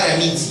schimbarea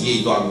minții ei,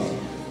 Doamne.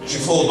 Și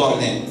fă-o,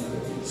 Doamne,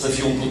 să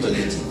fie umplută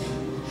de Tine.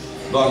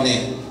 Doamne,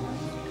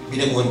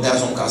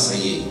 binecuvântează-o în casa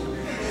ei.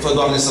 Fă,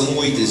 Doamne, să nu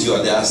uite ziua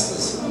de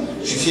astăzi.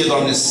 Și fie,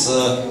 Doamne, să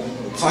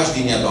faci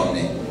din ea,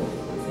 Doamne,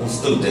 un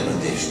stâlp de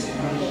nădejde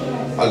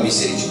al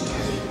bisericii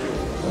Tale.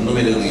 În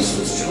numele Lui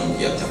Iisus cel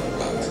înviat te-am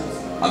rugat.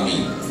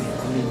 Amin.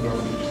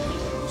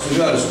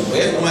 Surioară scumpă,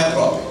 e mai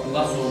aproape.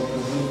 Lasă-o,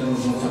 că nu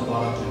sunt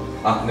separate.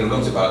 Ne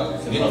rugăm separat.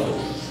 Vino tu.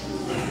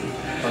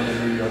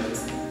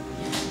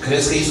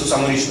 Crezi că Iisus a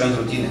murit și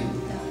pentru tine?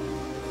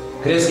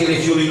 Crezi că El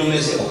e Fiul lui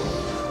Dumnezeu?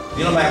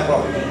 Vino mai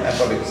aproape,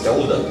 că se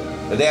audă.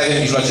 Că de-aia avem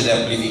mijloace de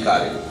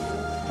amplificare.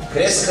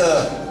 Crezi că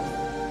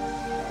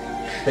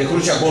pe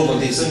crucea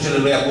Golgotei sângele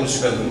Lui a curs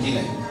și pentru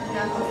tine?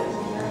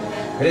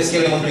 Crezi că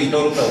El e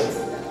Mântuitorul tău?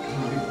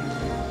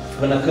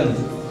 Până când?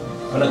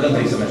 Până când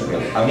vrei să mergi cu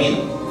El? Amin?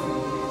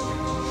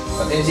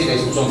 Atenție că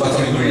ai spus-o în fața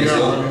lui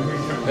Dumnezeu.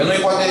 Pe noi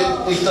poate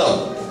uităm,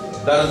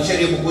 dar în cer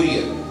e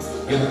bucurie.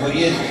 E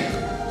bucurie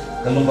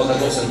când un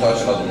păcătos se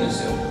întoarce la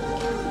Dumnezeu.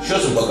 Și eu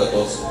sunt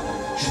păcătos.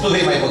 Și tu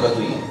vei mai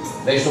păcătui.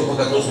 Dar ești un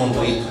păcătos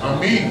mântuit.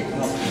 Amin.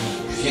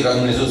 Și fie ca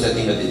Dumnezeu să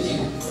atingă de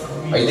tine.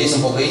 Ai tăi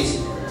sunt pocăiți?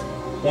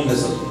 Unde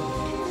sunt?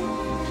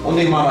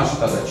 Unde-i mama și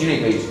tata?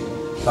 Cine-i pe aici?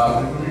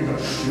 Tata.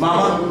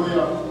 Mama?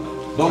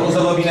 Domnul să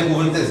vă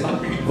binecuvânteze.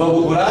 Vă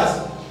bucurați?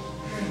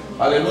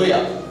 Aleluia!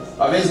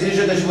 Aveți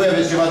grijă că și voi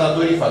aveți ceva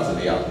datorii față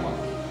de ea acum.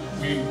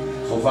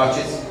 Să o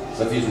faceți,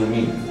 să fiți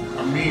lumini.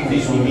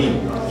 Fiți lumini.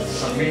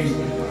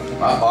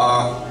 Apa,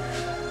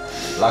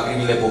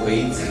 lacrimile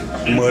pocăinței.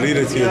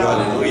 Mărire ție,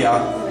 Doamne. Aleluia!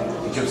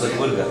 Încep să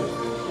curgă.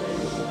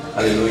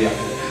 Aleluia!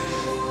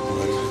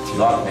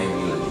 Doamne, ai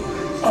milă.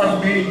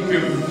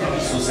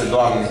 Iisuse,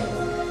 Doamne!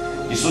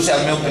 Iisuse,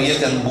 al meu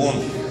prieten bun,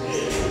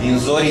 din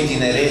zorii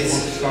tinereți,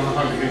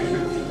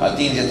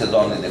 atinge-te,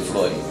 Doamne, de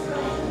flori.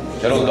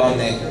 Te rog,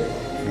 Doamne,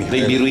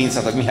 dă-i biruința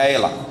ta.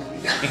 Mihaela!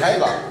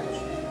 Mihaela!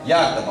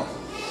 Iartă-mă!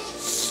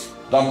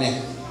 Doamne,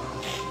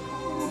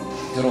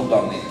 te rog,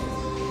 Doamne,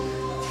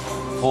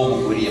 fă o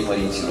bucurie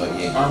părinților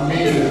ei.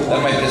 Dar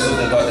mai presus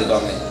de toate,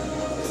 Doamne,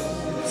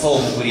 fă o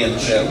bucurie în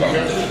cer,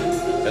 Doamne.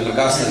 Pentru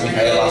că astăzi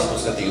Mihaela a spus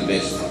că te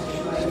iubește.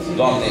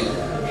 Doamne,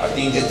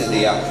 atinge-te de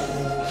ea.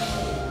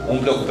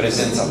 Umple-o cu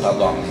prezența ta,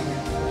 Doamne,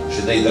 și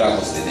dă-i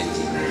dragoste de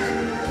tine.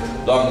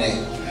 Doamne,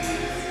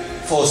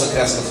 fă-o să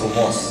crească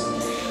frumos,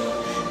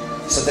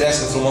 să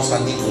trăiască frumos ca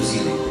în timpul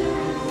zilei.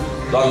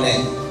 Doamne,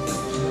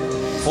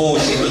 fă-o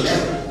ucenică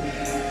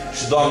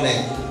și, Doamne,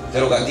 te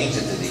rog,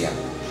 atinge-te de ea.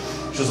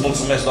 Și îți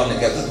mulțumesc, Doamne,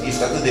 că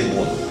ești atât de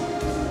bun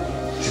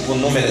și pun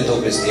numele Tău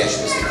peste ea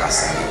și peste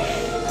casa mea.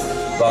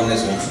 Doamne,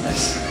 îți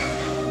mulțumesc.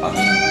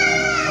 Amin.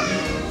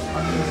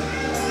 Amin.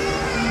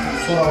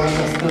 Sora o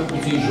stă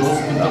puțin jos,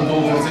 cântăm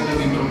două versete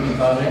dintr-o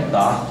cântare.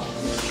 Da.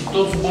 Și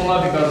toți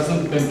bolnavii care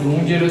sunt pentru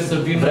ungere să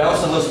vină. Vreau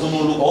să vă spun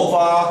un lucru.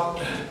 Opa!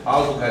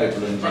 Altul care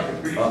plânge.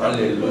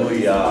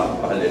 Aleluia!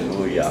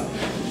 Aleluia!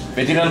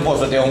 Pe tine nu pot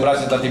să te iau în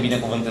brațe, dar te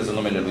binecuvântez în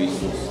numele Lui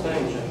Iisus.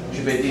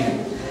 Și pe tine.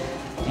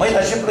 Măi,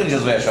 dar ce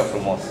plângeți voi așa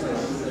frumos?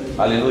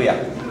 Aleluia!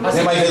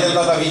 Ne mai vedem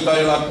data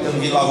viitoare când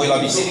vin la voi la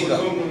biserică?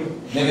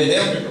 Ne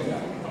vedem?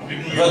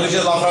 Vă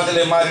duceți la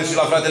fratele Mariu și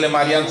la fratele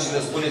Marian și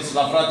le spuneți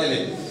la fratele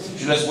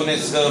și le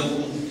spuneți că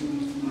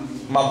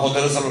m-am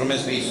hotărât să-L urmez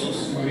pe Iisus.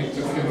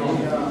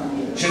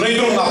 Și nu-i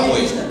drum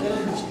înapoi.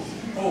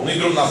 Nu-i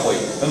drum înapoi.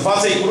 În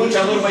fața-i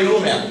crucea, în urmă-i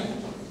lumea.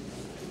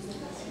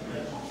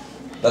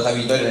 Data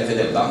viitoare ne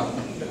vedem, da?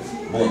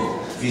 Bun.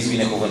 Fiți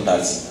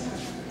binecuvântați.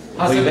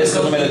 Vă iubesc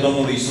în numele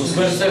Domnului Iisus.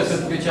 Versetul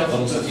special.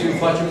 Să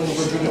facem o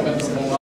rugăciune pentru